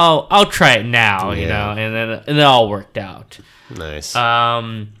like, oh, I'll try it now, and then it all worked out. Nice.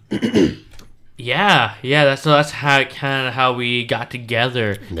 That's how we got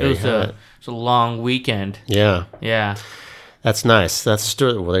together. It was a long weekend. Yeah. That's nice. That's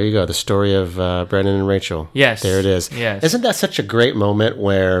story. Well, there you go. The story of Brendan and Rachel. Yes. There it is. Yes. Isn't that such a great moment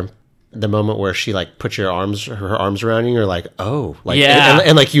where she puts her arms around you? You're like, oh,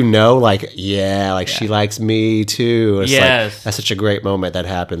 and she likes me too. It's that's such a great moment that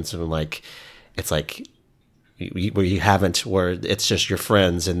happens when it's where you haven't, where it's just your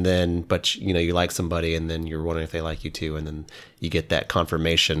friends, and then but you like somebody, and then you're wondering if they like you too, and then you get that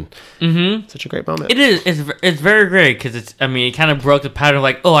confirmation. Such a great moment. It is. It's very great because it kind of broke the pattern of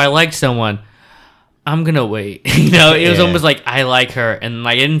I like someone, I'm gonna wait. It was almost like I like her, and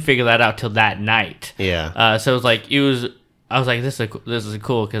I didn't figure that out till that night. Yeah. So it was I was like, this is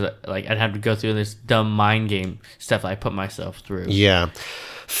cool because I'd have to go through this dumb mind game stuff I put myself through. Yeah.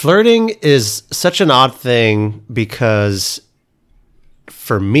 Flirting is such an odd thing because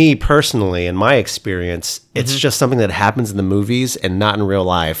for me personally, in my experience, it's just something that happens in the movies and not in real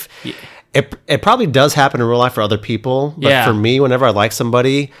life. Yeah. It probably does happen in real life for other people, but for me, whenever I like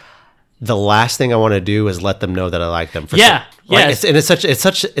somebody, the last thing I want to do is let them know that I like them.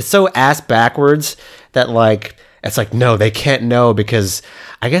 It's so ass backwards that it's no, they can't know because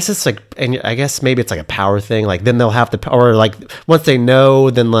I guess it's and I guess maybe it's a power thing. Then they'll have to, or once they know,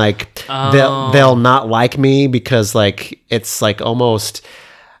 then they'll not like me because it's almost,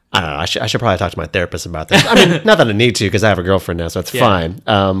 I don't know. I should probably talk to my therapist about this. I mean, not that I need to because I have a girlfriend now, so it's fine.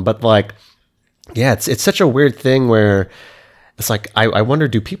 But it's such a weird thing where it's I wonder,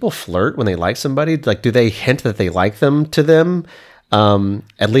 do people flirt when they like somebody? Do they hint that they like them to them?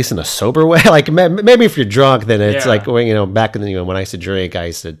 At least in a sober way. Maybe if you're drunk, then it's back in the, when I used to drink, I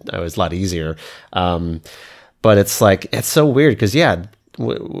was a lot easier. But it's it's so weird because at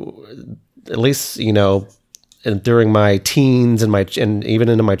least during my teens and even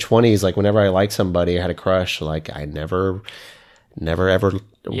into my 20s, whenever I liked somebody, I had a crush. I never ever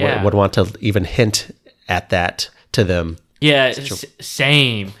would want to even hint at that to them. Yeah,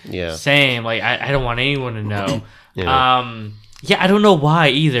 same. Yeah, same. I don't want anyone to know. I don't know why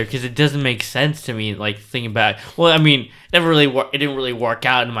either, because it doesn't make sense to me. Thinking back, well, it didn't really work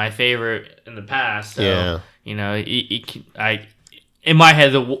out in my favor in the past. So, in my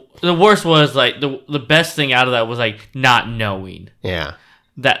head, the worst was the best thing out of that was not knowing. Yeah,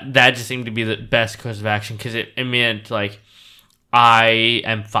 that just seemed to be the best course of action because it meant I'm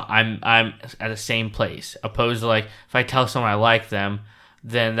at the same place, opposed to if I tell someone I like them,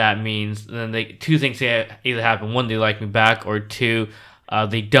 then that means two things either happen. One, they like me back, or two,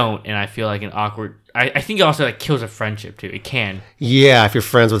 they don't, and I feel an awkward. I think it also kills a friendship too. It can. Yeah, if you're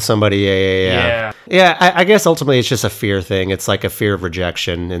friends with somebody, yeah. I guess ultimately it's just a fear thing. It's a fear of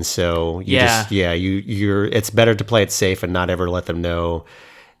rejection, and so you're. It's better to play it safe and not ever let them know,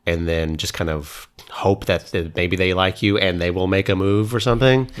 and then just kind of hope that maybe they like you and they will make a move or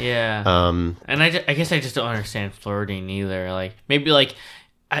something. Yeah. And I guess I just don't understand flirting either. Maybe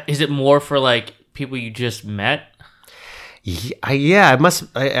is it more for people you just met? Yeah, it must.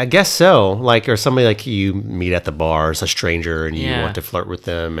 I guess so. Or somebody you meet at the bar as a stranger and you want to flirt with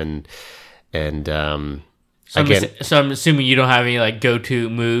them and so I'm assuming you don't have any go-to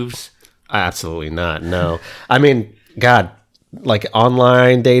moves. Absolutely not. No. God.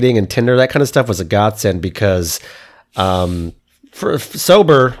 Online dating and Tinder, that kind of stuff was a godsend because For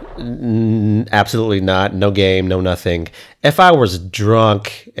sober, absolutely not. No game, no nothing. If I was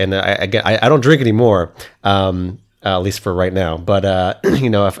drunk, and I don't drink anymore, at least for right now. But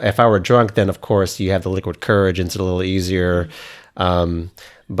if I were drunk, then of course you have the liquid courage, and it's a little easier.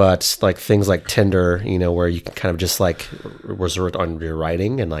 But like things like Tinder, where you can kind of just like resort on your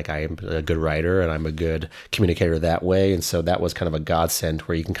writing, and like I am a good writer and I'm a good communicator that way, and so that was kind of a godsend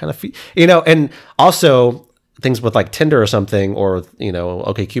where you can kind of, and also. Things with like Tinder or something, or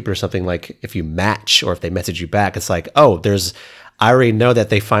OkCupid or something, like if you match or if they message you back, it's like, I already know that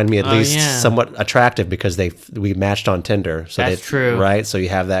they find me at least somewhat attractive because we matched on Tinder. So that's true, right? So you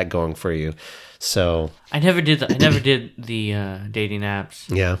have that going for you. So I never did the dating apps.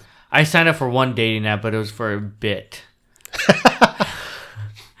 Yeah, I signed up for one dating app, but it was for a bit.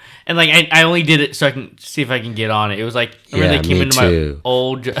 And like I only did it so I can see if I can get on it. It was like remember they came into too. my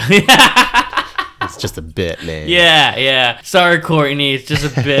old. It's just a bit, man. Yeah. Sorry, Courtney. It's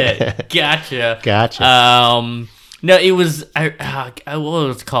just a bit. Gotcha. No, it was. What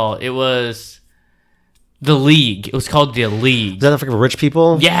was it called? It was The League. It was called The League. Is that for rich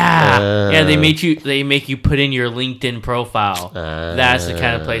people? Yeah. They make you put in your LinkedIn profile. That's the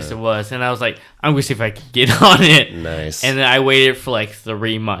kind of place it was. And I was like, I'm gonna see if I can get on it. Nice. And then I waited for like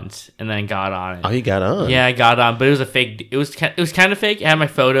 3 months and then got on it. Oh, you got on? Yeah, I got on, but it was a fake. It was kind of fake. It had my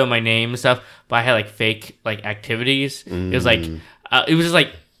photo, my name, and stuff. But I had like fake like activities. It was like it was just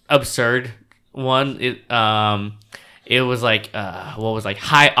like absurd. One, it was like what was like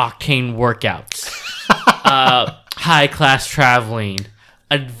high octane workouts, high class traveling,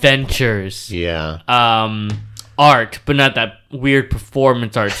 adventures. Yeah. Art, but not that weird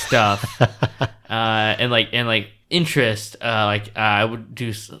performance art stuff. and like interest. I would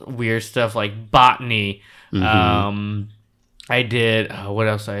do weird stuff like botany. I did. What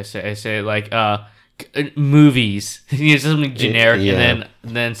else did I say? I said like movies. Something generic, and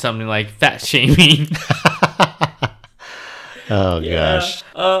then something like fat shaming. Oh gosh.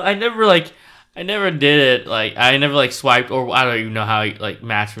 I never did it. Like I never like swiped, or I don't even know how I like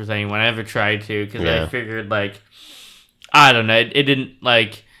matched with anyone. I never tried to because I figured like I don't know. It didn't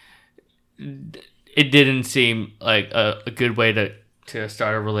like. It didn't seem like a good way to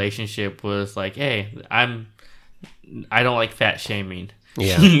start a relationship. Was like, hey, I don't like fat shaming.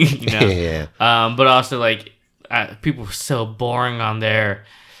 Yeah. Yeah. But also like people are so boring on there.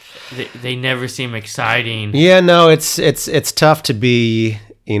 They never seem exciting. Yeah, no, it's tough to be,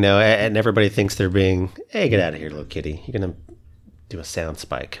 and everybody thinks they're being, hey, get out of here, little kitty. You're gonna do a sound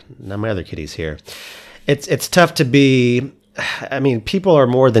spike. Now my other kitty's here. It's tough to be. I mean, people are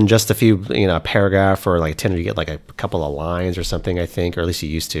more than just a few, a paragraph or like Tinder. You get like a couple of lines or something, I think, or at least you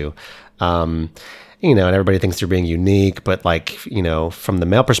used to. And everybody thinks they're being unique, but like, from the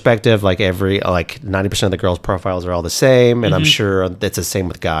male perspective, like 90% of the girls' profiles are all the same. And I'm sure it's the same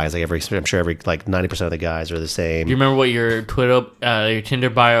with guys. Like I'm sure every like 90% of the guys are the same. Do you remember what your your Tinder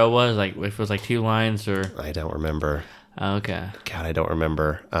bio was? Like if it was like 2 lines or? I don't remember. Okay. God, I don't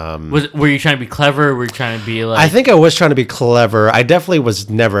remember. Were you trying to be clever? Or were you trying to be like? I think I was trying to be clever. I definitely was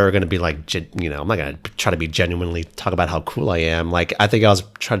never going to be like, I'm not going to try to be genuinely talk about how cool I am. Like, I think I was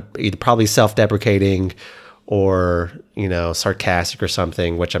trying either probably self-deprecating or, sarcastic or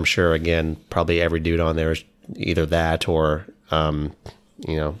something, which I'm sure, again, probably every dude on there is either that or, high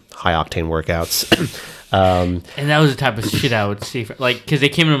octane workouts. And that was the type of shit I would see. Because they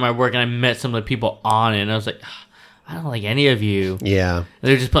came into my work and I met some of the people on it and I was like, I don't like any of you. Yeah.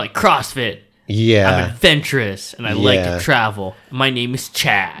 They're just like CrossFit. Yeah. I'm adventurous and I like to travel. My name is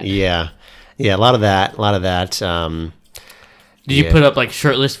Chad. Yeah. Yeah, a lot of that. Did you put up like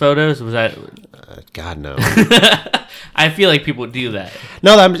shirtless photos? Was that God, no. I feel like people do that.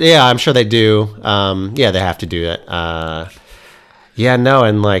 No, I'm sure they do. They have to do it.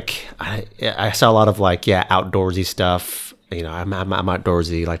 And like I saw a lot of like outdoorsy stuff. I'm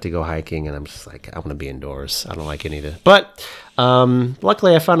outdoorsy, like to go hiking, and I'm just like, I want to be indoors. I don't like any of it. But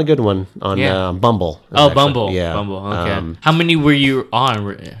luckily, I found a good one on Bumble. Bumble. Yeah. Bumble, okay. How many were you on?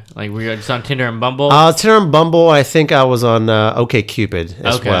 Were you just on Tinder and Bumble? Tinder and Bumble, I think I was on OkCupid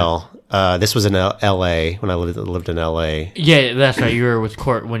as well. This was in L.A. when I lived in L.A. Yeah, that's right. You were with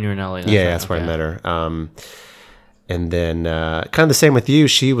Court when you were in L.A. That's where I met her. And then kind of the same with you.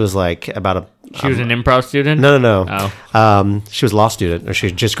 She was like She was an improv student? No. Oh. She was a law student, or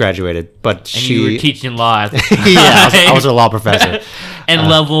she just graduated. But you were teaching law at the time. Yeah, I was a law professor. And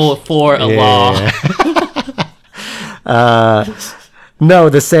level 4 law. No,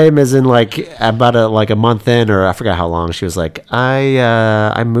 the same as in like about a month in, or I forgot how long. She was like,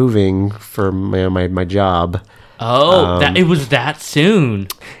 I'm moving for my job. Oh, it was that soon.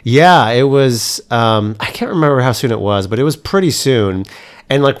 Yeah, it was. I can't remember how soon it was, but it was pretty soon.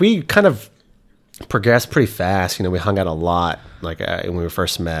 And like we kind of progressed pretty fast. We hung out a lot, like when we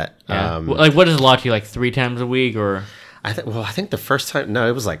first met. Yeah. Like, what is a lot to you? Like 3 times a week, or? I think the first time, no,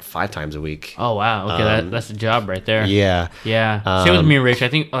 it was like 5 times a week. Oh wow, okay, that's a job right there. Yeah, yeah. Same with me and Rich. I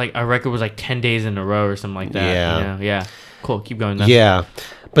think like our record was like 10 days in a row or something like that. Yeah. Cool. Keep going. Then. Yeah.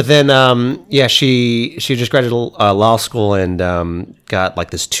 But then, she just graduated law school and got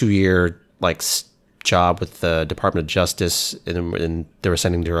like this 2-year like job with the Department of Justice, and they were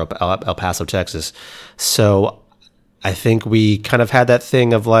sending her to El Paso, Texas. So I think we kind of had that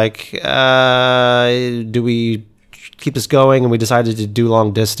thing of like, do we keep this going? And we decided to do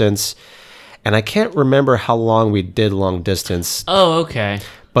long distance. And I can't remember how long we did long distance. Oh, okay.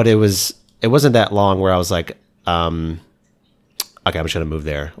 But it wasn't that long where I was like, okay, I'm just gonna move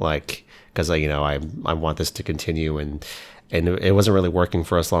there, like, because I want this to continue, and it wasn't really working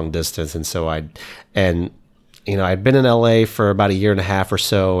for us long distance, and so I'd been in LA for about a year and a half or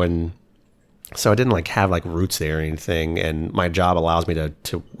so, and so I didn't like have like roots there or anything, and my job allows me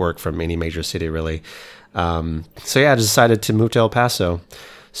to work from any major city really, so yeah, I just decided to move to El Paso,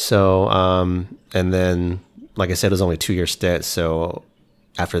 so and then like I said, it was only a 2-year stint, so.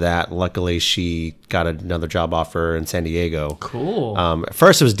 After that, luckily, she got another job offer in San Diego. Cool. At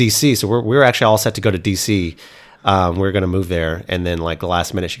first, it was DC, so we were actually all set to go to DC. We were going to move there, and then like the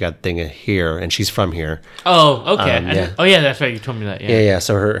last minute, she got a thing here, and she's from here. Oh, okay. Yeah. Oh, yeah, that's right. You told me that. Yeah.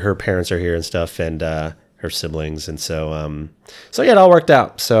 So her parents are here and stuff, and her siblings, and so yeah, it all worked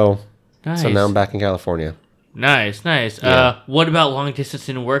out. So nice. So now I'm back in California. Nice. Yeah. What about long distance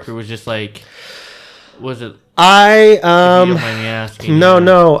in work? Or was just like, was it? If you don't mind me asking.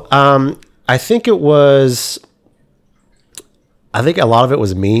 No. I think it was. I think a lot of it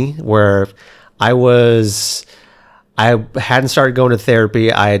was me, where I hadn't started going to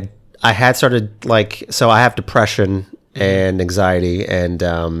therapy. I had started so I have depression and anxiety, and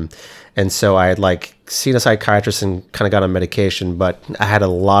so I had like seen a psychiatrist and kind of got on medication, but I had a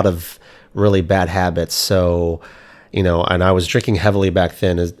lot of really bad habits. So, and I was drinking heavily back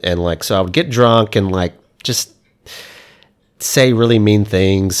then, and like so I would get drunk and like just say really mean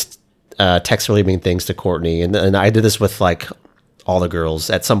things, text really mean things to Courtney, and I did this with like all the girls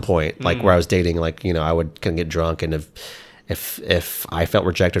at some point, like where I was dating, like I would kind of get drunk, and if I felt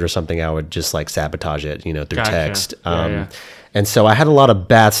rejected or something, I would just like sabotage it, through Gotcha. text. Yeah. And so I had a lot of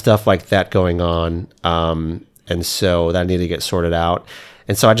bad stuff like that going on, and so that needed to get sorted out.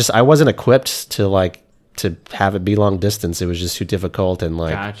 And so I wasn't equipped to have it be long distance. It was just too difficult, and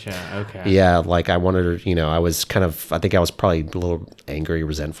like, gotcha. Okay. Yeah, like I wanted her, I was I think I was probably a little angry,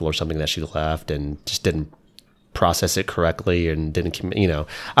 resentful or something that she left, and just didn't process it correctly, and didn't,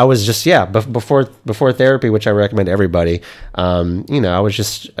 I was just, before therapy, which I recommend to everybody, I was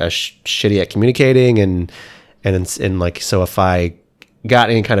just shitty at communicating, and like, so if I got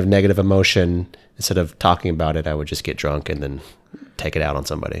any kind of negative emotion, instead of talking about it, I would just get drunk and then take it out on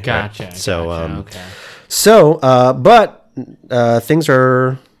somebody. Gotcha. Right? So, okay. But things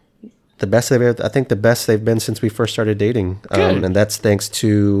are the best the best they've been since we first started dating. And that's thanks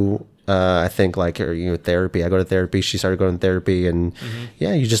to, I think like, therapy. I go to therapy. She started going to therapy, and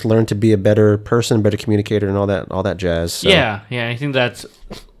you just learn to be a better person, better communicator, and all that jazz. So. Yeah. I think that's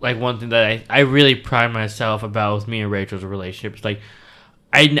like one thing that I really pride myself about with me and Rachel's relationship. It's like,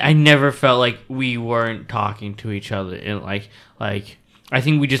 I never felt like we weren't talking to each other, and like I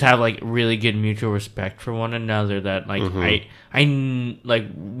think we just have like really good mutual respect for one another, that like I like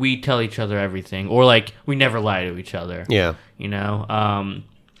we tell each other everything, or like we never lie to each other. Yeah.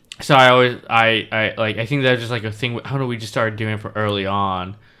 So I think that's just like a thing. How do we just start doing it for early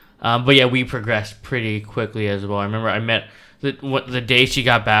on? But yeah, we progressed pretty quickly as well. I remember I met the day she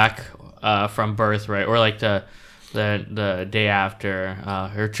got back from Birthright, or like the day after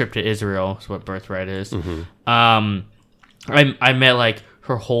her trip to Israel is what Birthright is. I met like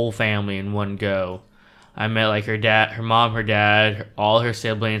her whole family in one go. I met like her dad, her mom, her dad, all her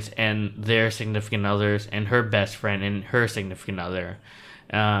siblings and their significant others, and her best friend and her significant other.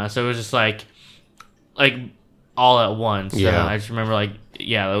 So it was just like all at once. Yeah. I just remember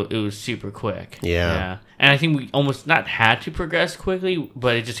it was super quick. Yeah. And I think we almost not had to progress quickly,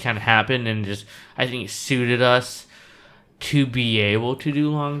 but it just kind of happened, and just I think it suited us to be able to do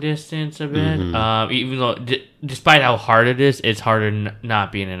long distance a bit. Even though despite how hard it is, it's harder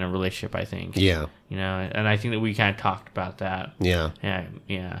not being in a relationship, I think. Yeah. And I think that we kind of talked about that. Yeah.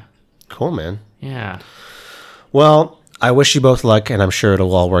 Yeah. Cool, man. Yeah. Well, I wish you both luck, and I'm sure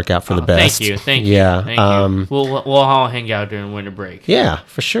it'll all work out for the best. Thank you. Yeah. Thank you. We'll all hang out during winter break. Yeah,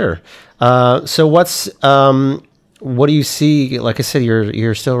 for sure. So what's what do you see? Like I said,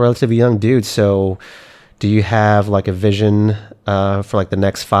 you're still a relatively young dude. So, do you have like a vision for like the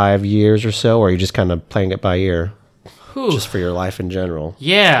next 5 years or so, or are you just kind of playing it by ear, just for your life in general?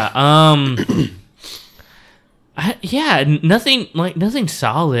 Yeah. Nothing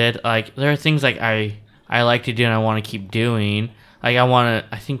solid. Like there are things like I like to do and I want to keep doing. Like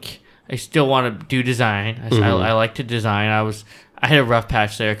I think I still want to do design. I like to design. I had a rough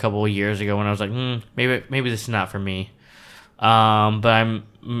patch there a couple of years ago when I was like, maybe this is not for me. But I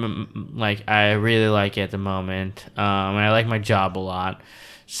really like it at the moment. And I like my job a lot.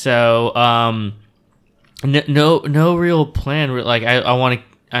 So, no real plan. Like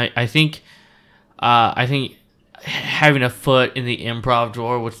I think having a foot in the improv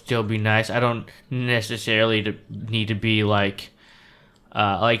door would still be nice. I don't necessarily need to be like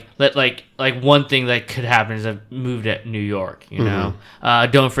one thing that could happen is I've moved to New York, you know.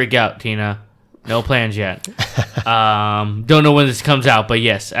 Don't freak out, Tina. No plans yet. Don't know when this comes out, but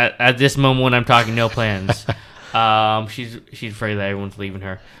yes, at this moment when I'm talking, no plans. She's afraid that everyone's leaving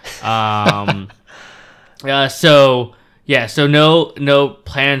her. So no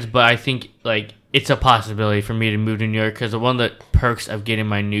plans, but I think like it's a possibility for me to move to New York because one of the perks of getting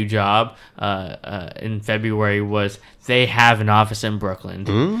my new job in February was they have an office in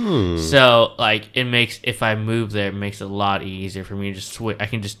Brooklyn. So like if I move there, it makes it a lot easier for me to just switch. I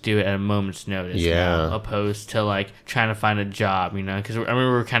can just do it at a moment's notice. Now, opposed to like trying to find a job, you know, because I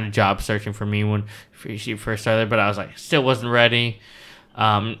remember we were kind of job searching for me when she first started, but I was like still wasn't ready.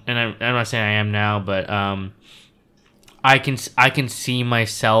 And I'm not saying I am now, but I can see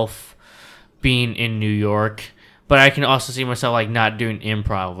myself being in New York, but I can also see myself like not doing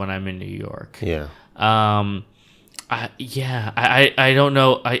improv when I'm in New York. Yeah. I don't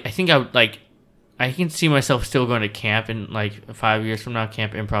know. I think I would like. I can see myself still going to camp in like 5 years from now,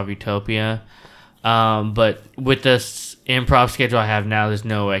 Camp Improv Utopia. But with this improv schedule I have now, there's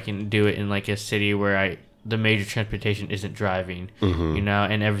no way I can do it in like a city where the major transportation isn't driving, you know,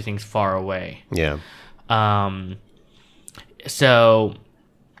 and everything's far away. Yeah. So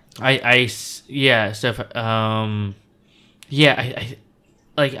I've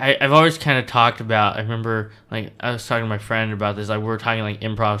always kind of talked about, I remember like I was talking to my friend about this, like we were talking like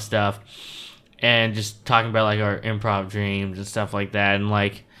improv stuff and just talking about like our improv dreams and stuff like that, and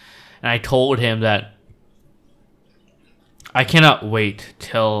I told him that I cannot wait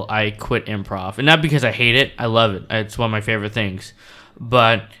till I quit improv, and not because I hate it, I love it, it's one of my favorite things,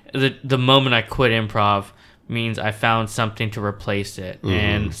 but the moment I quit improv means I found something to replace it,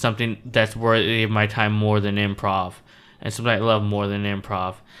 and something that's worthy of my time more than improv, and something I love more than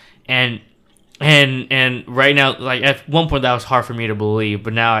improv. And right now, like at one point that was hard for me to believe,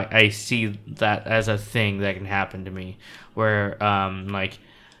 but now I see that as a thing that can happen to me, where like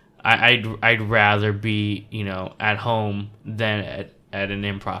I'd rather be, you know, at home than at an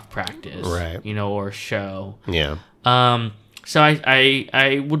improv practice, right? You know, or a show. Yeah. So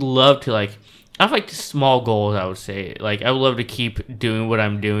I would love to like. I have like small goals, I would say. Like, I would love to keep doing what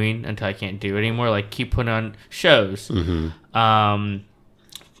I'm doing until I can't do it anymore. Like, keep putting on shows. Go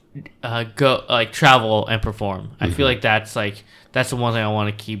like travel and perform. I feel like that's the one thing I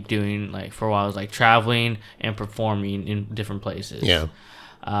want to keep doing. Like for a while, is like traveling and performing in different places. Yeah.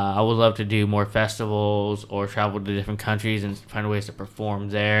 I would love to do more festivals or travel to different countries and find ways to perform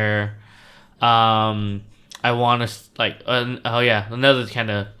there. I want to like another kind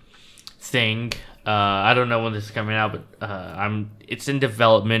of thing. I don't know when this is coming out, but it's in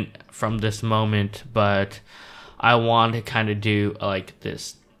development from this moment, but I want to kind of do like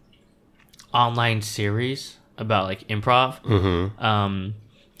this online series about like improv.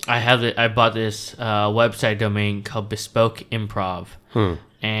 I bought this website domain called Bespoke Improv,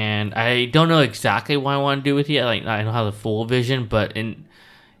 and I don't know exactly what I want to do with it. Like I don't have the full vision, but it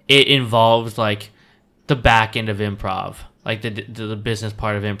involves like the back end of improv, like the business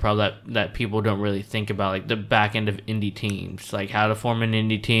part of improv that people don't really think about, like the back end of indie teams, like how to form an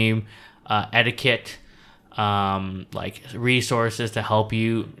indie team, etiquette, like resources to help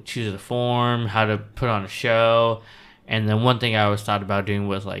you choose a form, how to put on a show. And then one thing I always thought about doing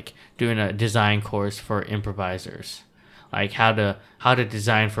was like doing a design course for improvisers, like how to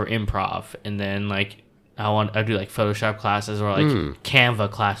design for improv. And then like I do like Photoshop classes or like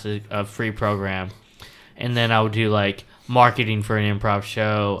Canva classes, a free program. And then I would do like marketing for an improv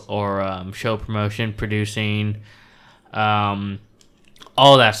show or show promotion, producing, all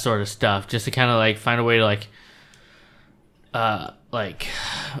that sort of stuff, just to kind of like find a way to like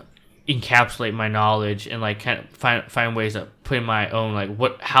encapsulate my knowledge and like kind of find ways of putting my own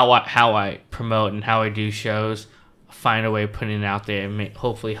like how I promote and how I do shows, find a way of putting it out there and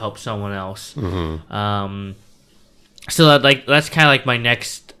hopefully help someone else. So that's kind of like my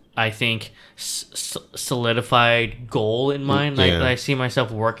next, I think, solidified goal in mind. Like that I see myself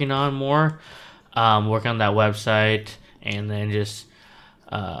working on more, work on that website, and then just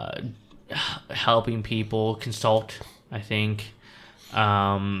helping people consult. I think,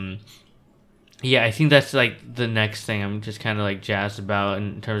 I think that's like the next thing I'm just kind of like jazzed about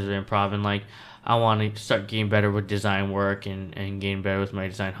in terms of improv, and like I want to start getting better with design work and getting better with my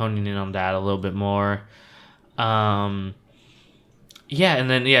design, honing in on that a little bit more. And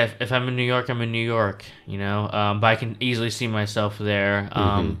then if I'm in New York, I'm in New York, but I can easily see myself there.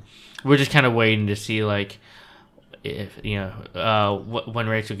 We're just kind of waiting to see like if when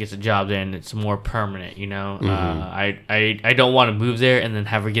Rachel gets a job there and it's more permanent. I don't want to move there and then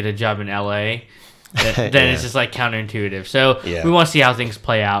have her get a job in LA. Then it's just like counterintuitive. So we want to see how things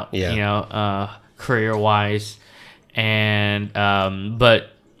play out. Career wise, and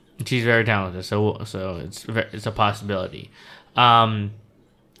but she's very talented. So it's a possibility. And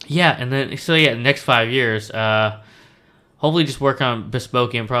then next 5 years, hopefully just work on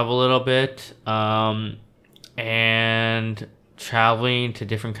bespoke improv a little bit, and traveling to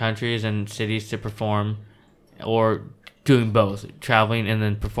different countries and cities to perform, or doing both, traveling and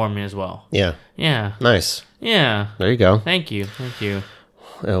then performing as well. Yeah. Nice. Yeah. There you go. Thank you.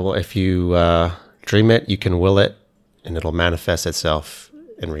 Well, if you dream it, you can will it, and it'll manifest itself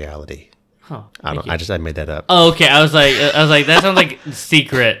in reality. Huh, I made that up. Oh, okay. I was like, that sounds like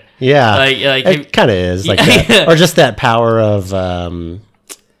secret. Yeah, like it kind of is like that. Or just that power of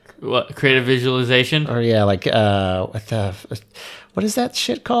what, creative visualization? Or what is that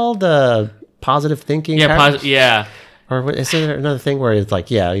shit called? Positive thinking. Yeah, Or is there another thing where it's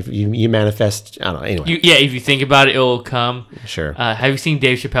like, if you manifest? I don't know. Anyway, if you think about it, it will come. Sure. Have you seen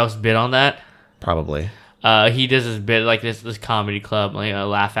Dave Chappelle's bit on that? Probably. He does this bit like this comedy club, like a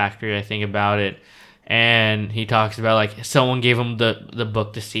Laugh Factory, I think, about it, and he talks about like someone gave him the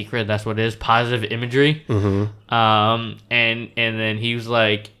book The Secret. That's what it is, positive imagery. And then he was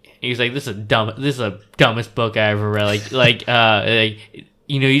like, this is the dumbest book I ever read.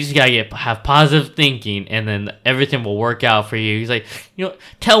 You just gotta have positive thinking, and then everything will work out for you. He's like,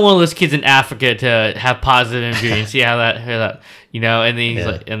 tell one of those kids in Africa to have positive imagery and see how that, and then he's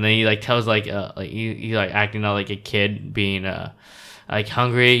like, and then he like tells he's like acting out like a kid being like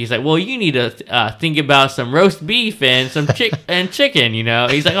hungry. He's like, well, you need to think about some roast beef and some chicken.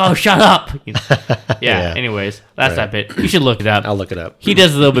 He's like, oh, shut up. Anyways, that's that bit. You should look it up. I'll look it up. He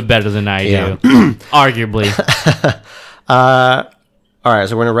does a little bit better than I do, arguably. All right,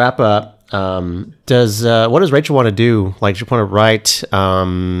 so we're gonna wrap up. What does Rachel want to do? Like, she want to write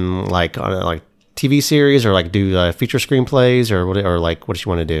like TV series, or like do feature screenplays, or what does she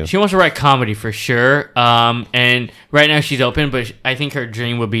want to do? She wants to write comedy for sure. And right now she's open, but I think her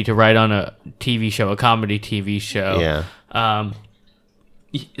dream would be to write on a TV show, a comedy TV show. Yeah. I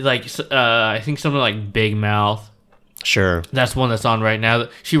think something like Big Mouth. Sure. That's one that's on right now.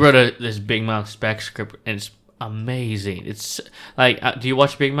 She wrote this Big Mouth spec script, and it's amazing. It's like, do you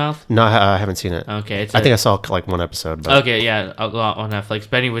watch Big Mouth? No, I haven't seen it. Okay, I think I saw like one episode. But. Okay, yeah, on Netflix.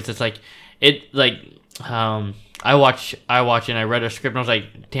 But anyways, it's like I watch it and I read her script and I was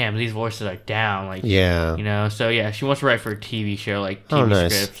like, damn, these voices are down. Like, So yeah, she wants to write for a TV show, like TV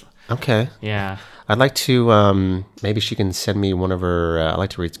scripts. Okay. Yeah. I'd like to. Maybe she can send me one of her. I like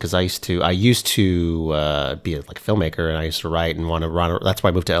to read because I used to be a filmmaker, and I used to write and want to run. That's why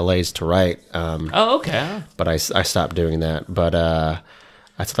I moved to LA to write. Okay. But I stopped doing that. But I'd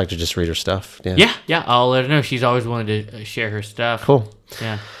like to just read her stuff. Yeah. I'll let her know. She's always wanted to share her stuff. Cool.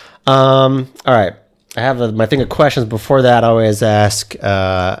 Yeah. All right. I have my thing of questions. Before that, I always ask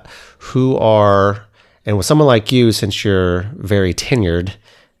who are, and with someone like you, since you're very tenured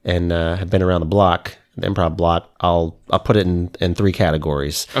and have been around the block, the improv block, I'll put it in three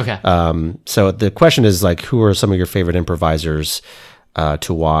categories. Okay. So the question is like, who are some of your favorite improvisers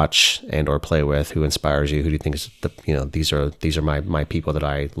to watch and or play with? Who inspires you? Who do you think is these are my people that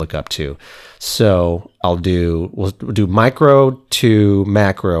I look up to? So we'll do micro to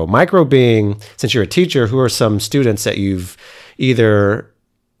macro. Micro being, since you're a teacher, who are some students that you've either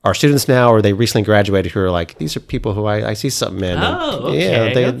are students now or they recently graduated who are like, these are people who I see something in. Oh,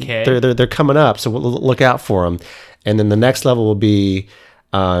 okay. They're coming up, so we'll look out for them. And then the next level will be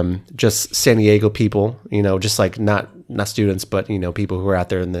just San Diego people, just like not students, but people who are out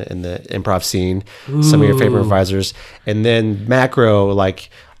there in the improv scene. Ooh. Some of your favorite improvisers. And then macro, like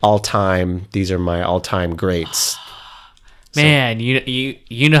all time, these are my all time greats. Man,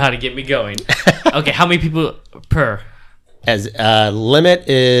 you know how to get me going. Okay, how many people per? As limit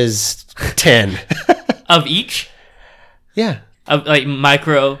is 10 of each. Yeah. Like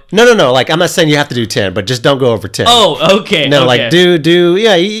micro. No. Like I'm not saying you have to do 10, but just don't go over 10. Oh, okay. No, okay. like do.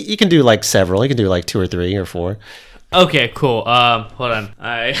 Yeah, you can do like several. You can do like 2 or 3 or 4. Okay, cool. Hold on.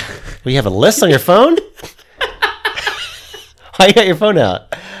 Well, you have a list on your phone? Why you got your phone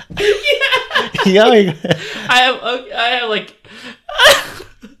out? Yeah. I have like.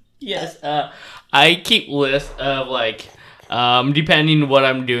 Yes. I keep lists of like, depending what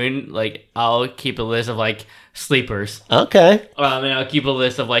I'm doing, like I'll keep a list of like sleepers. Okay. And I'll keep a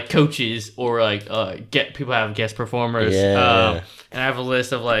list of like coaches or like people have guest performers. Yeah. And I have a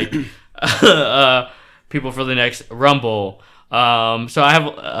list of like people for the next Rumble. So I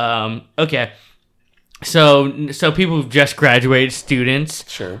have okay. So people who've just graduated, students.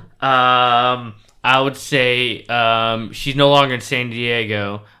 Sure. I would say she's no longer in San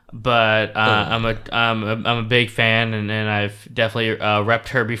Diego, but I'm a big fan, and I've definitely repped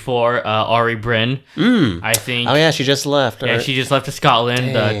her before. Ari Bryn, I think. Oh yeah, she just left. Yeah, she just left to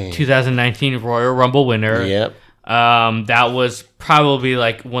Scotland. The 2019 Royal Rumble winner. Yep. That was probably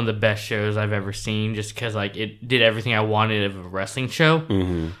like one of the best shows I've ever seen, just because like it did everything I wanted of a wrestling show.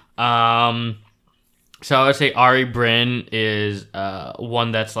 Mm-hmm. So I would say Ari Bryn is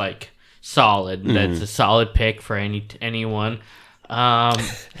one that's like solid. Mm-hmm. That's a solid pick for anyone. Yeah.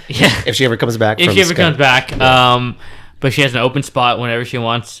 If she ever comes back. Yeah. But she has an open spot whenever she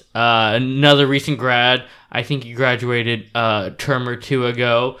wants. Another recent grad, I think he graduated a term or 2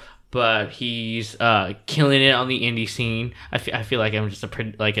 ago, but he's killing it on the indie scene. I feel like I'm just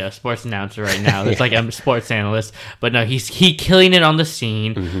a sports announcer right now. It's like I'm a sports analyst, but no, he's killing it on the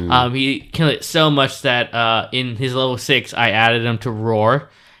scene. Mm-hmm. He killed it so much that in his level 6, I added him to Roar,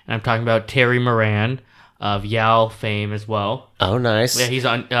 and I'm talking about Terry Moran of Yao fame as well. Oh, nice. Yeah, he's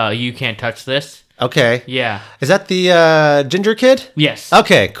on You Can't Touch This. Okay. Yeah. Is that the ginger kid? Yes.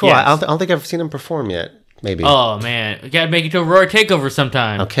 Okay, cool. Yes. I don't think I've seen him perform yet. Maybe. Oh, man. We got to make it to a Roar Takeover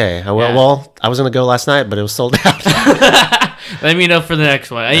sometime. Okay. Well, I was going to go last night, but it was sold out. Let me know for the next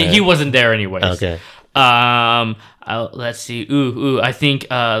one. He wasn't there anyways. Okay. Let's see. I think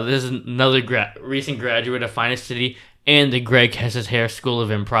this is another recent graduate of Finest City and the Greg Hess's Hair School of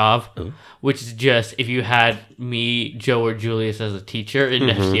Improv, which is just, if you had me, Joe, or Julius as a teacher in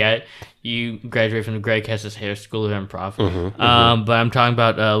FCI, you graduate from the Greg Hess's Hair School of Improv. But I'm talking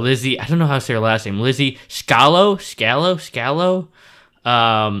about Lizzie. I don't know how to say her last name. Lizzie Scalo.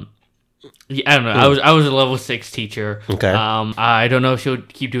 Yeah, I don't know. I was a level 6 teacher. Okay. I don't know if she'll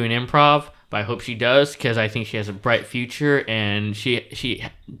keep doing improv, but I hope she does, because I think she has a bright future, and she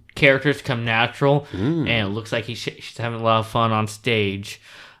characters come natural, and it looks like she's having a lot of fun on stage.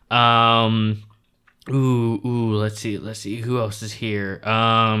 Let's see who else is here.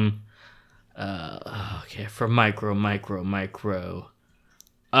 Okay, for micro.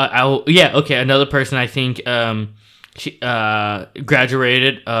 Another person I think she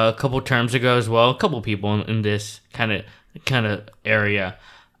graduated a couple terms ago as well. A couple people in this kind of area.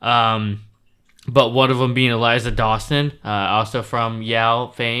 But one of them being Eliza Dawson, also from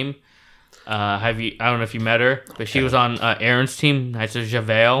Yao fame. I don't know if you met her, but she was on Aaron's team, Knights of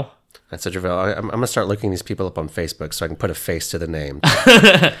Javale. That's a Javale. I'm going to start looking these people up on Facebook so I can put a face to the name.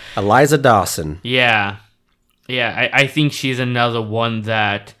 Eliza Dawson. Yeah. I think she's another one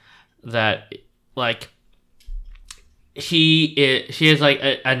that like she has like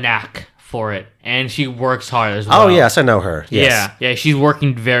a knack for it, and she works hard as well. Oh yes, I know her. Yes. Yeah, she's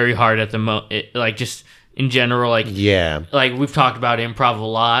working very hard at the moment. Like just in general, like like we've talked about improv a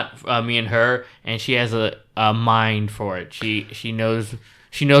lot, me and her, and she has a mind for it. She knows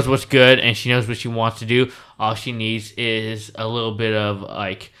what's good, and she knows what she wants to do. All she needs is a little bit of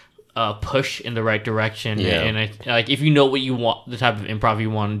like a push in the right direction. Yeah. And like if you know what you want, the type of improv you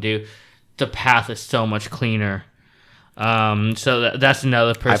want to do, the path is so much cleaner. So that's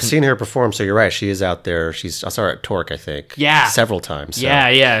another person. I've seen her perform, so you're right. She is out there. I saw her at Torque, I think. Yeah. Several times. So.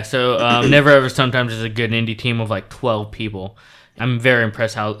 Yeah. So Never Ever Sometimes is a good indie team of like 12 people. I'm very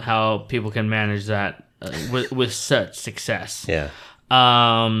impressed how people can manage that with such success. Yeah.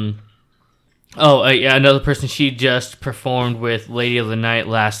 Another person, she just performed with Lady of the Night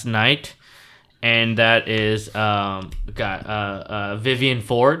last night, and that is Vivian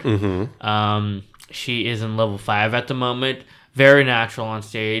Ford. Mm-hmm. She is in level 5 at the moment. Very natural on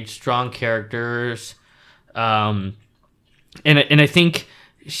stage, strong characters, and I think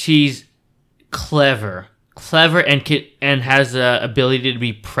she's clever and has the ability to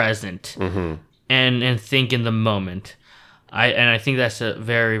be present and think in the moment. I think that's a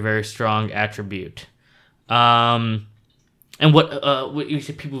very, very strong attribute. And what you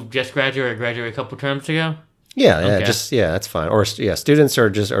said, people who just graduated a couple terms ago? Yeah, Okay. that's fine. Or students are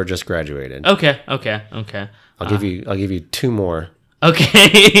just graduated. Okay. I'll give you 2 more,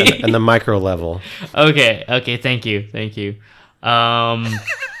 Okay. and the micro level. Okay. Thank you.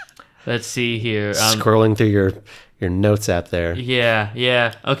 Let's see here. Scrolling through your notes app there.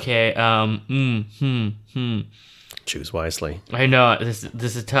 Yeah. Okay. Choose wisely. I know this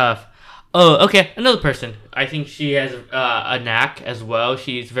is tough. Oh, okay. Another person. I think she has a knack as well.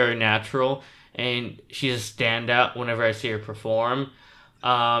 She's very natural, and she's a standout whenever I see her perform.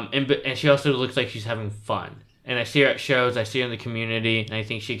 And she also looks like she's having fun. And I see her at shows. I see her in the community, and I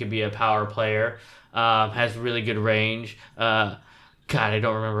think she could be a power player. Has really good range. God, I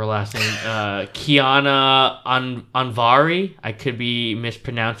don't remember her last name. Kiana Anvari. I could be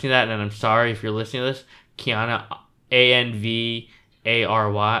mispronouncing that, and I'm sorry if you're listening to this. Kiana Anvari.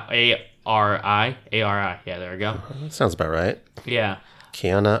 Ari. Yeah, there we go. That sounds about right. Yeah.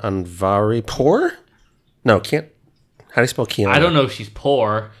 Kiana Anvari. Poor? No, can't. How do you spell Kiana? I don't know if she's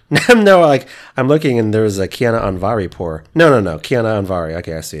poor. No, like, I'm looking and there's a Kiana Anvari poor. No. Kiana Anvari.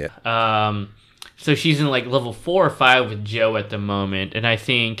 Okay, I see it. So she's in like level 4 or 5 with Joe at the moment, and I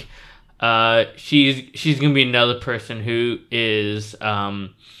think she's gonna be another person who is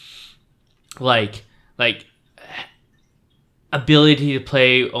like ability to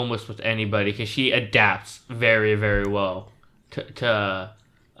play almost with anybody, because she adapts very, very well to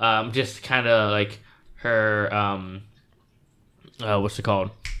just kind of like her what's it called,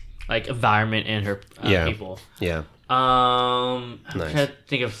 like environment and her people. Yeah. I'm trying to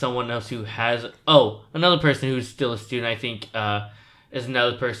think of someone else who has another person who's still a student. I think is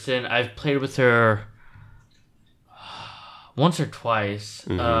another person. I've played with her once or twice.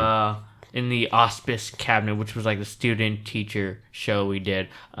 In the Auspice Cabinet, which was like the student teacher show we did.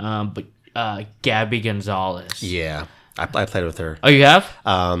 But Gabby Gonzalez. Yeah, I played with her. Oh, you have?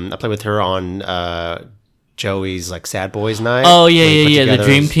 I played with her on Joey's like Sad Boys Night. Oh yeah, the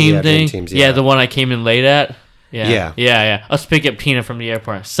Dream Team thing. Dream Teams, yeah, the one I came in late at. Yeah. I'll pick up Tina from the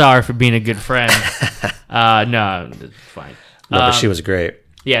airport. Sorry for being a good friend. No, it's fine. No, but she was great.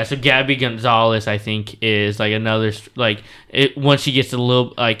 Yeah, so Gabby Gonzalez, I think, is like another once she gets a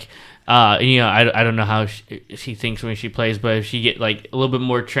little like. I don't know how she thinks when she plays, but if she get like a little bit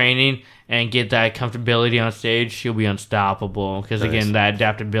more training and get that comfortability on stage, she'll be unstoppable. Because again, that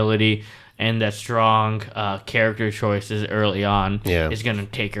adaptability and that strong character choices early on is gonna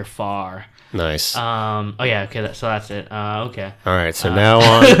take her far. Nice. Okay. So that's it. Okay. All right. So now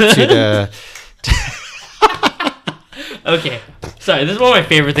on to the. Okay. Sorry, this is one of my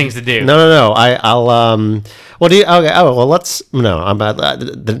favorite things to do. No. I'll. Well, do you, okay. Oh, well, let's. No, I'm about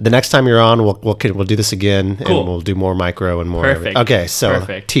the next time you're on. We'll do this again, cool. And we'll do more micro and more. Perfect. Okay, so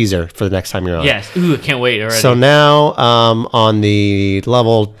Perfect. Teaser for the next time you're on. Yes. Ooh, I can't wait already. So now, on the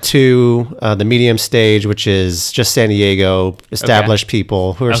level 2, the medium stage, which is just San Diego, established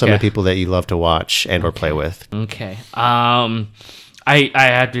people. Who are some of the people that you love to watch and or play with? Okay. I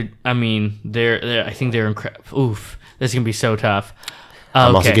have to. I mean, they're. I think they're incredible. Oof. This is gonna be so tough.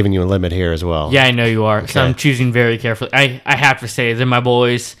 I'm also giving you a limit here as well. Yeah, I know you are. Okay. So I'm choosing very carefully. I have to say, they're my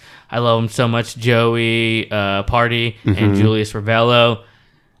boys. I love them so much. Joey Party and Julius Ravello.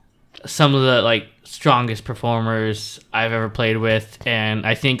 Some of the like strongest performers I've ever played with, and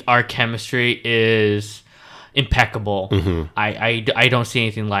I think our chemistry is impeccable. I don't see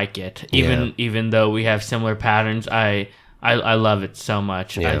anything like it. Even though we have similar patterns, I love it so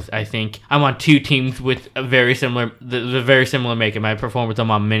much. Yeah. I think I'm on 2 teams with a very similar, the very similar makeup. I perform with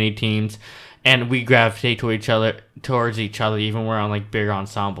them on many teams, and we gravitate towards each other. Even we're on like bigger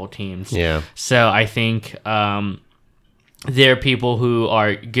ensemble teams. Yeah. So I think they're people who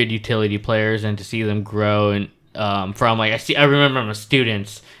are good utility players, and to see them grow and from like I remember I'm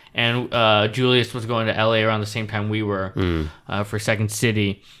students, and Julius was going to LA around the same time we were for Second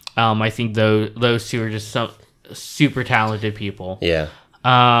City. I think those 2 are just some super talented people. Yeah.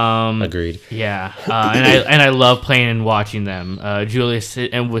 Agreed. Yeah. And I love playing and watching them. Julius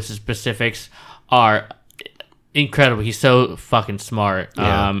and with his specifics are incredible. He's so fucking smart.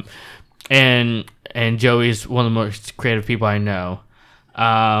 Yeah. And Joey's one of the most creative people I know.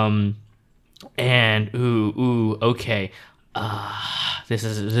 And okay. This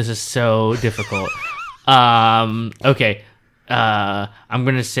is so difficult. Okay. I'm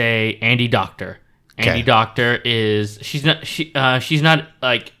gonna say Andy Doctor. Andy Doctor is she's not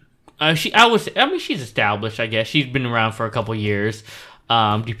like she's established, I guess. She's been around for a couple years,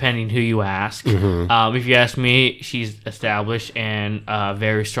 depending who you ask. Mm-hmm. If you ask me, she's established and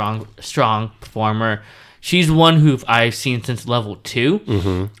very strong performer. she's one who I've seen since level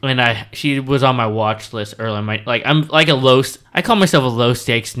 2, and she was on my watch list early. I'm like I call myself a low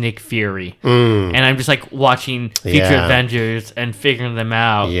stakes Nick Fury, and I'm just like watching future Avengers and figuring them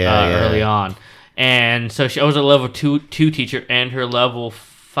out early on. And so I was a level 2 teacher and her level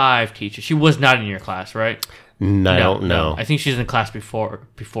 5 teacher. She was not in your class, right? No, I don't know. I think she's in class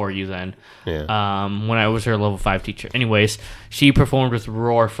before you then. Yeah. When I was her level 5 teacher. Anyways, she performed with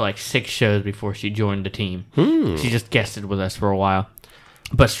Roar for like 6 shows before she joined the team. She just guested with us for a while.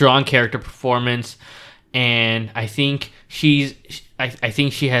 But strong character performance, and I think I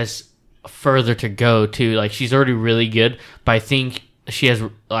think she has further to go too. Like she's already really good, but I think she has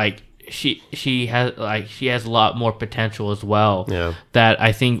like she has a lot more potential as well. Yeah. That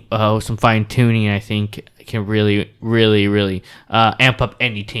I think some fine tuning I think can really amp up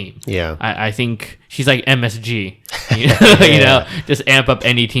any team. Yeah. I think she's like MSG. Just amp up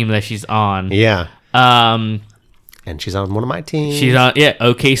any team that she's on. Yeah. And she's on one of my teams. She's on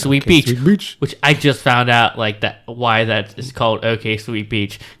OK Sweet Beach, which I just found out like that why that is called OK Sweet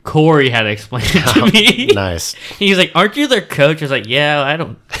Beach. Corey had to explain it to me. Nice. He's like, "Aren't you their coach?" I was like, "Yeah, I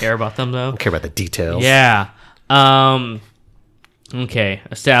don't care about them though. I don't care about the details." Yeah. Okay,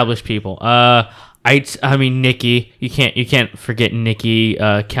 established people. I mean Nikki. You can't forget Nikki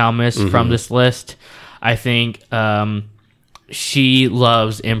Kalmus from this list. I think she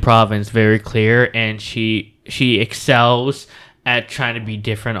loves improv and it's very clear, and she excels at trying to be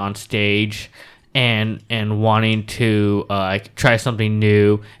different on stage and wanting to try something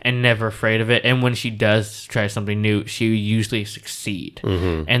new and never afraid of it. And when she does try something new, she usually succeed.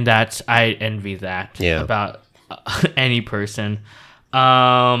 And I envy that about any person.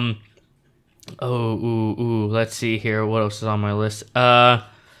 Let's see here. What else is on my list? I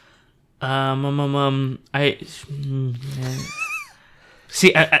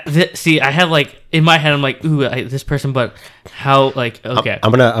have like in my head I'm like, this person, but how like okay.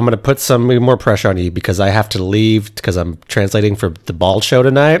 I'm gonna put some more pressure on you because I have to leave because I'm translating for the bald show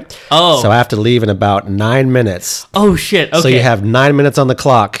tonight. Oh, so I have to leave in about 9 minutes. Oh shit. Okay. So you have 9 minutes on the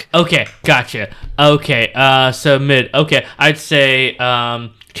clock. Okay, gotcha. Okay, so mid. Okay, I'd say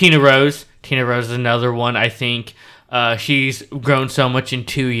Tina Rose. Tina Rose is another one. I think she's grown so much in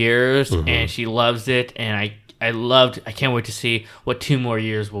 2 years, and she loves it. And I can't wait to see what 2 more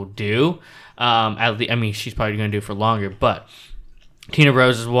years will do. She's probably going to do it for longer, but Tina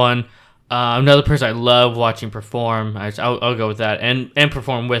Rose is one. Another person I love watching perform, I'll go with that, and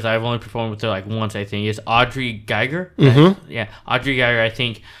perform with. I've only performed with her like once, I think, is Audrey Geiger. Yeah, Audrey Geiger, I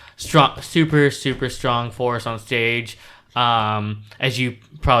think, super strong force on stage. As you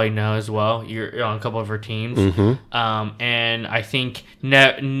probably know as well, you're on a couple of her teams, and I think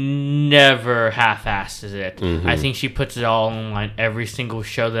never half-asses it. I think she puts it all on line every single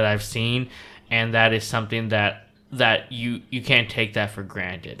show that I've seen, and that is something that you can't take that for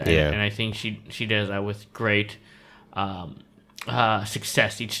granted. And I think she does that with great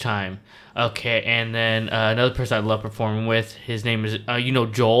success each time. Okay, and then another person I love performing with, his name is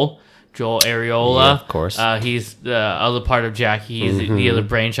Joel Areola. Yeah, of course. He's the other part of Jackie. He's the other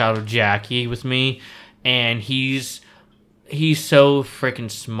brainchild of Jackie with me. And he's so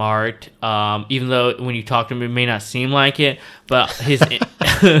freaking smart. Even though when you talk to him, it may not seem like it. But his... Take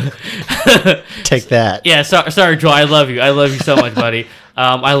that. Yeah, sorry, Joel. I love you. I love you so much, buddy.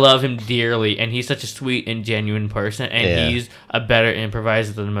 I love him dearly. And he's such a sweet and genuine person. And he's a better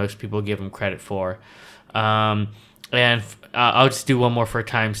improviser than most people give him credit for. And I'll just do one more for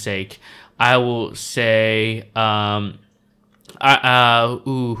time's sake. I will say, who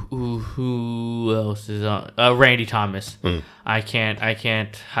else is on? Randy Thomas. I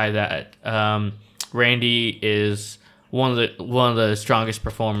can't hide that. Randy is one of the strongest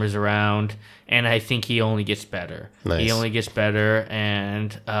performers around, and I think he only gets better. Nice. He only gets better,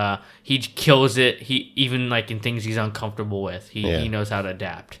 and he kills it. He even like in things he's uncomfortable with. He knows how to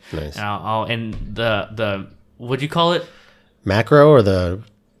adapt. Nice. And the what'd you call it? Macro or the...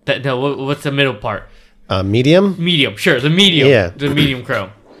 what's the middle part? Medium? Medium, sure. The medium. Yeah. The medium crow.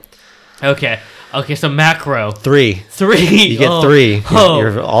 Okay, so macro. 3. You get 3.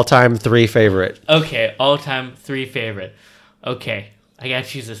 Your all-time 3 favorite. Okay, all-time 3 favorite. Okay, I gotta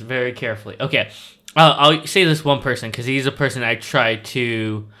choose this very carefully. Okay, I'll say this one person because he's a person I try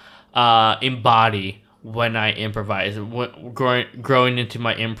to embody when I improvise. Growing into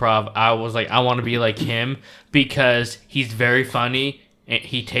my improv, I was like, I want to be like him because he's very funny and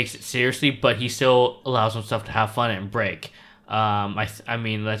he takes it seriously, but he still allows himself to have fun and break. I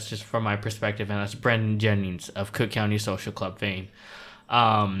mean, that's just from my perspective, and that's Brendan Jennings of Cook County Social Club fame.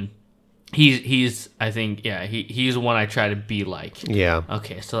 He's I think, he's one I try to be like. Yeah.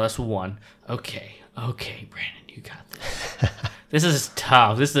 Okay, so that's one. Okay. Okay, Brandon, you got this. This is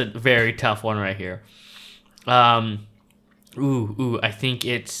tough. This is a very tough one right here. I think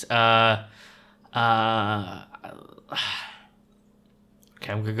it's okay,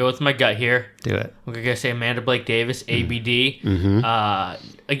 I'm gonna go with my gut here. Do it. I'm gonna say Amanda Blake Davis, ABD. Mm-hmm.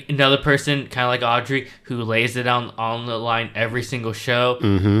 Another person, kind of like Audrey, who lays it on the line every single show.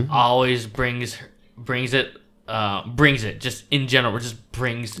 Mm-hmm. Always brings it. Just in general, just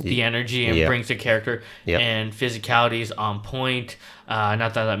brings the energy and brings the character and physicality is on point.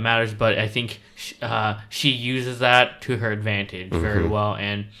 Not that matters, but I think she uses that to her advantage very well,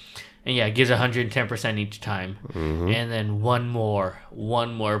 and gives 110% each time. And then one more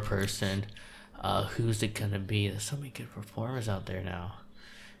person. Who's it gonna be? There's so many good performers out there now.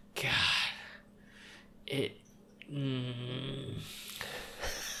 God,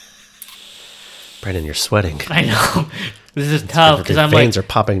 Brandon, you're sweating. I know. This is tough because I'm veins are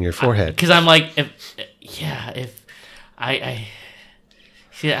popping in your forehead. Because I'm like, if I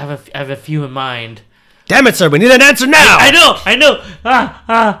see, I have a few in mind. Damn it, sir! We need an answer now. I know.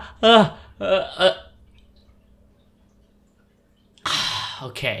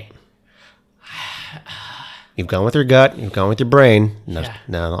 Okay. You've gone with your gut. You've gone with your brain. Now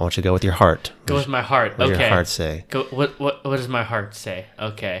I want you to go with your heart. Go with my heart. What Okay. does your heart say? What does my heart say?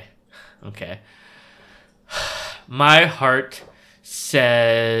 Okay. My heart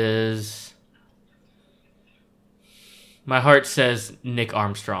says Nick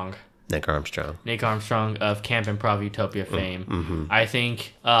Armstrong. Nick Armstrong of Camp Improv Utopia fame. Mm-hmm. I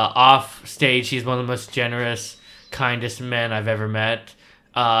think off stage he's one of the most generous, kindest men I've ever met.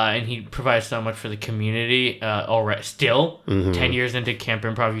 And he provides so much for the community already. Still, 10 years into Camp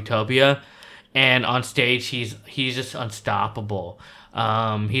Improv Utopia, and on stage he's just unstoppable.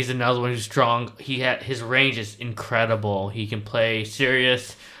 He's another one who's strong. His range is incredible. He can play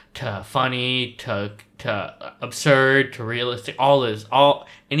serious to funny to absurd to realistic.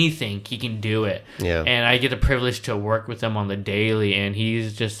 Anything he can do it. Yeah. And I get the privilege to work with him on the daily, and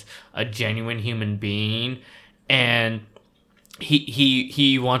he's just a genuine human being, and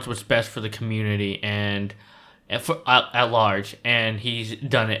he wants what's best for the community and for at large, and he's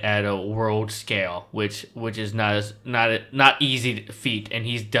done it at a world scale, which is not easy feat, and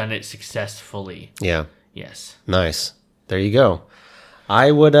he's done it successfully. Yeah. Yes. Nice. There you go.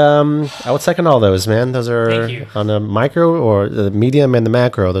 I would second all those, man. Those are on the micro or the medium and the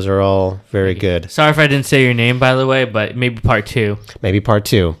macro. Those are all very good. Sorry if I didn't say your name, by the way, but maybe part two.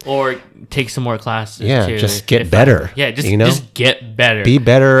 Or take some more classes. Yeah, too, just get better. Just get better. Be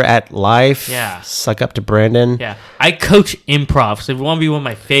better at life. Yeah. Suck up to Brandon. Yeah. I coach improv, so if you want to be one of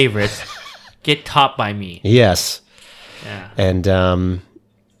my favorites, get taught by me. Yes. Yeah. And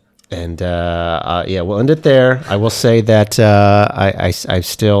we'll end it there. I will say that I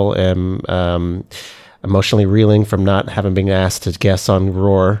still am emotionally reeling from not having been asked to guest on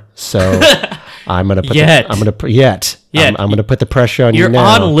Roar. So I'm gonna put I'm gonna put the pressure on you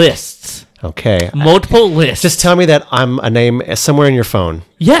now. You're on lists. Okay. Multiple lists. Just tell me that I'm a name somewhere in your phone.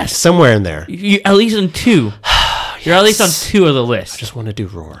 Yes. Somewhere in there. You at least on two. Yes. You're at least on two of the list. I just want to do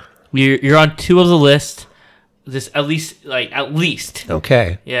Roar. You're on two of the list. At least.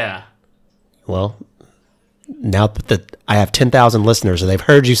 Okay. Yeah. Well, now that I have 10,000 listeners and they've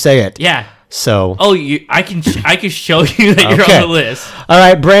heard you say it. Yeah. So. Oh, I can show you that you're on the list. All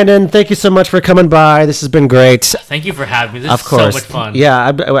right, Brandon. Thank you so much for coming by. This has been great. Thanll you for having me. This of is course. So much fun.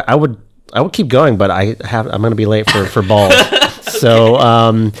 Yeah, I would keep going, but I'm going to be late for balls. So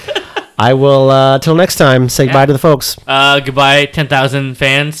I will till next time say goodbye to the folks. Goodbye, 10,000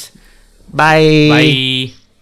 fans. Bye. Bye.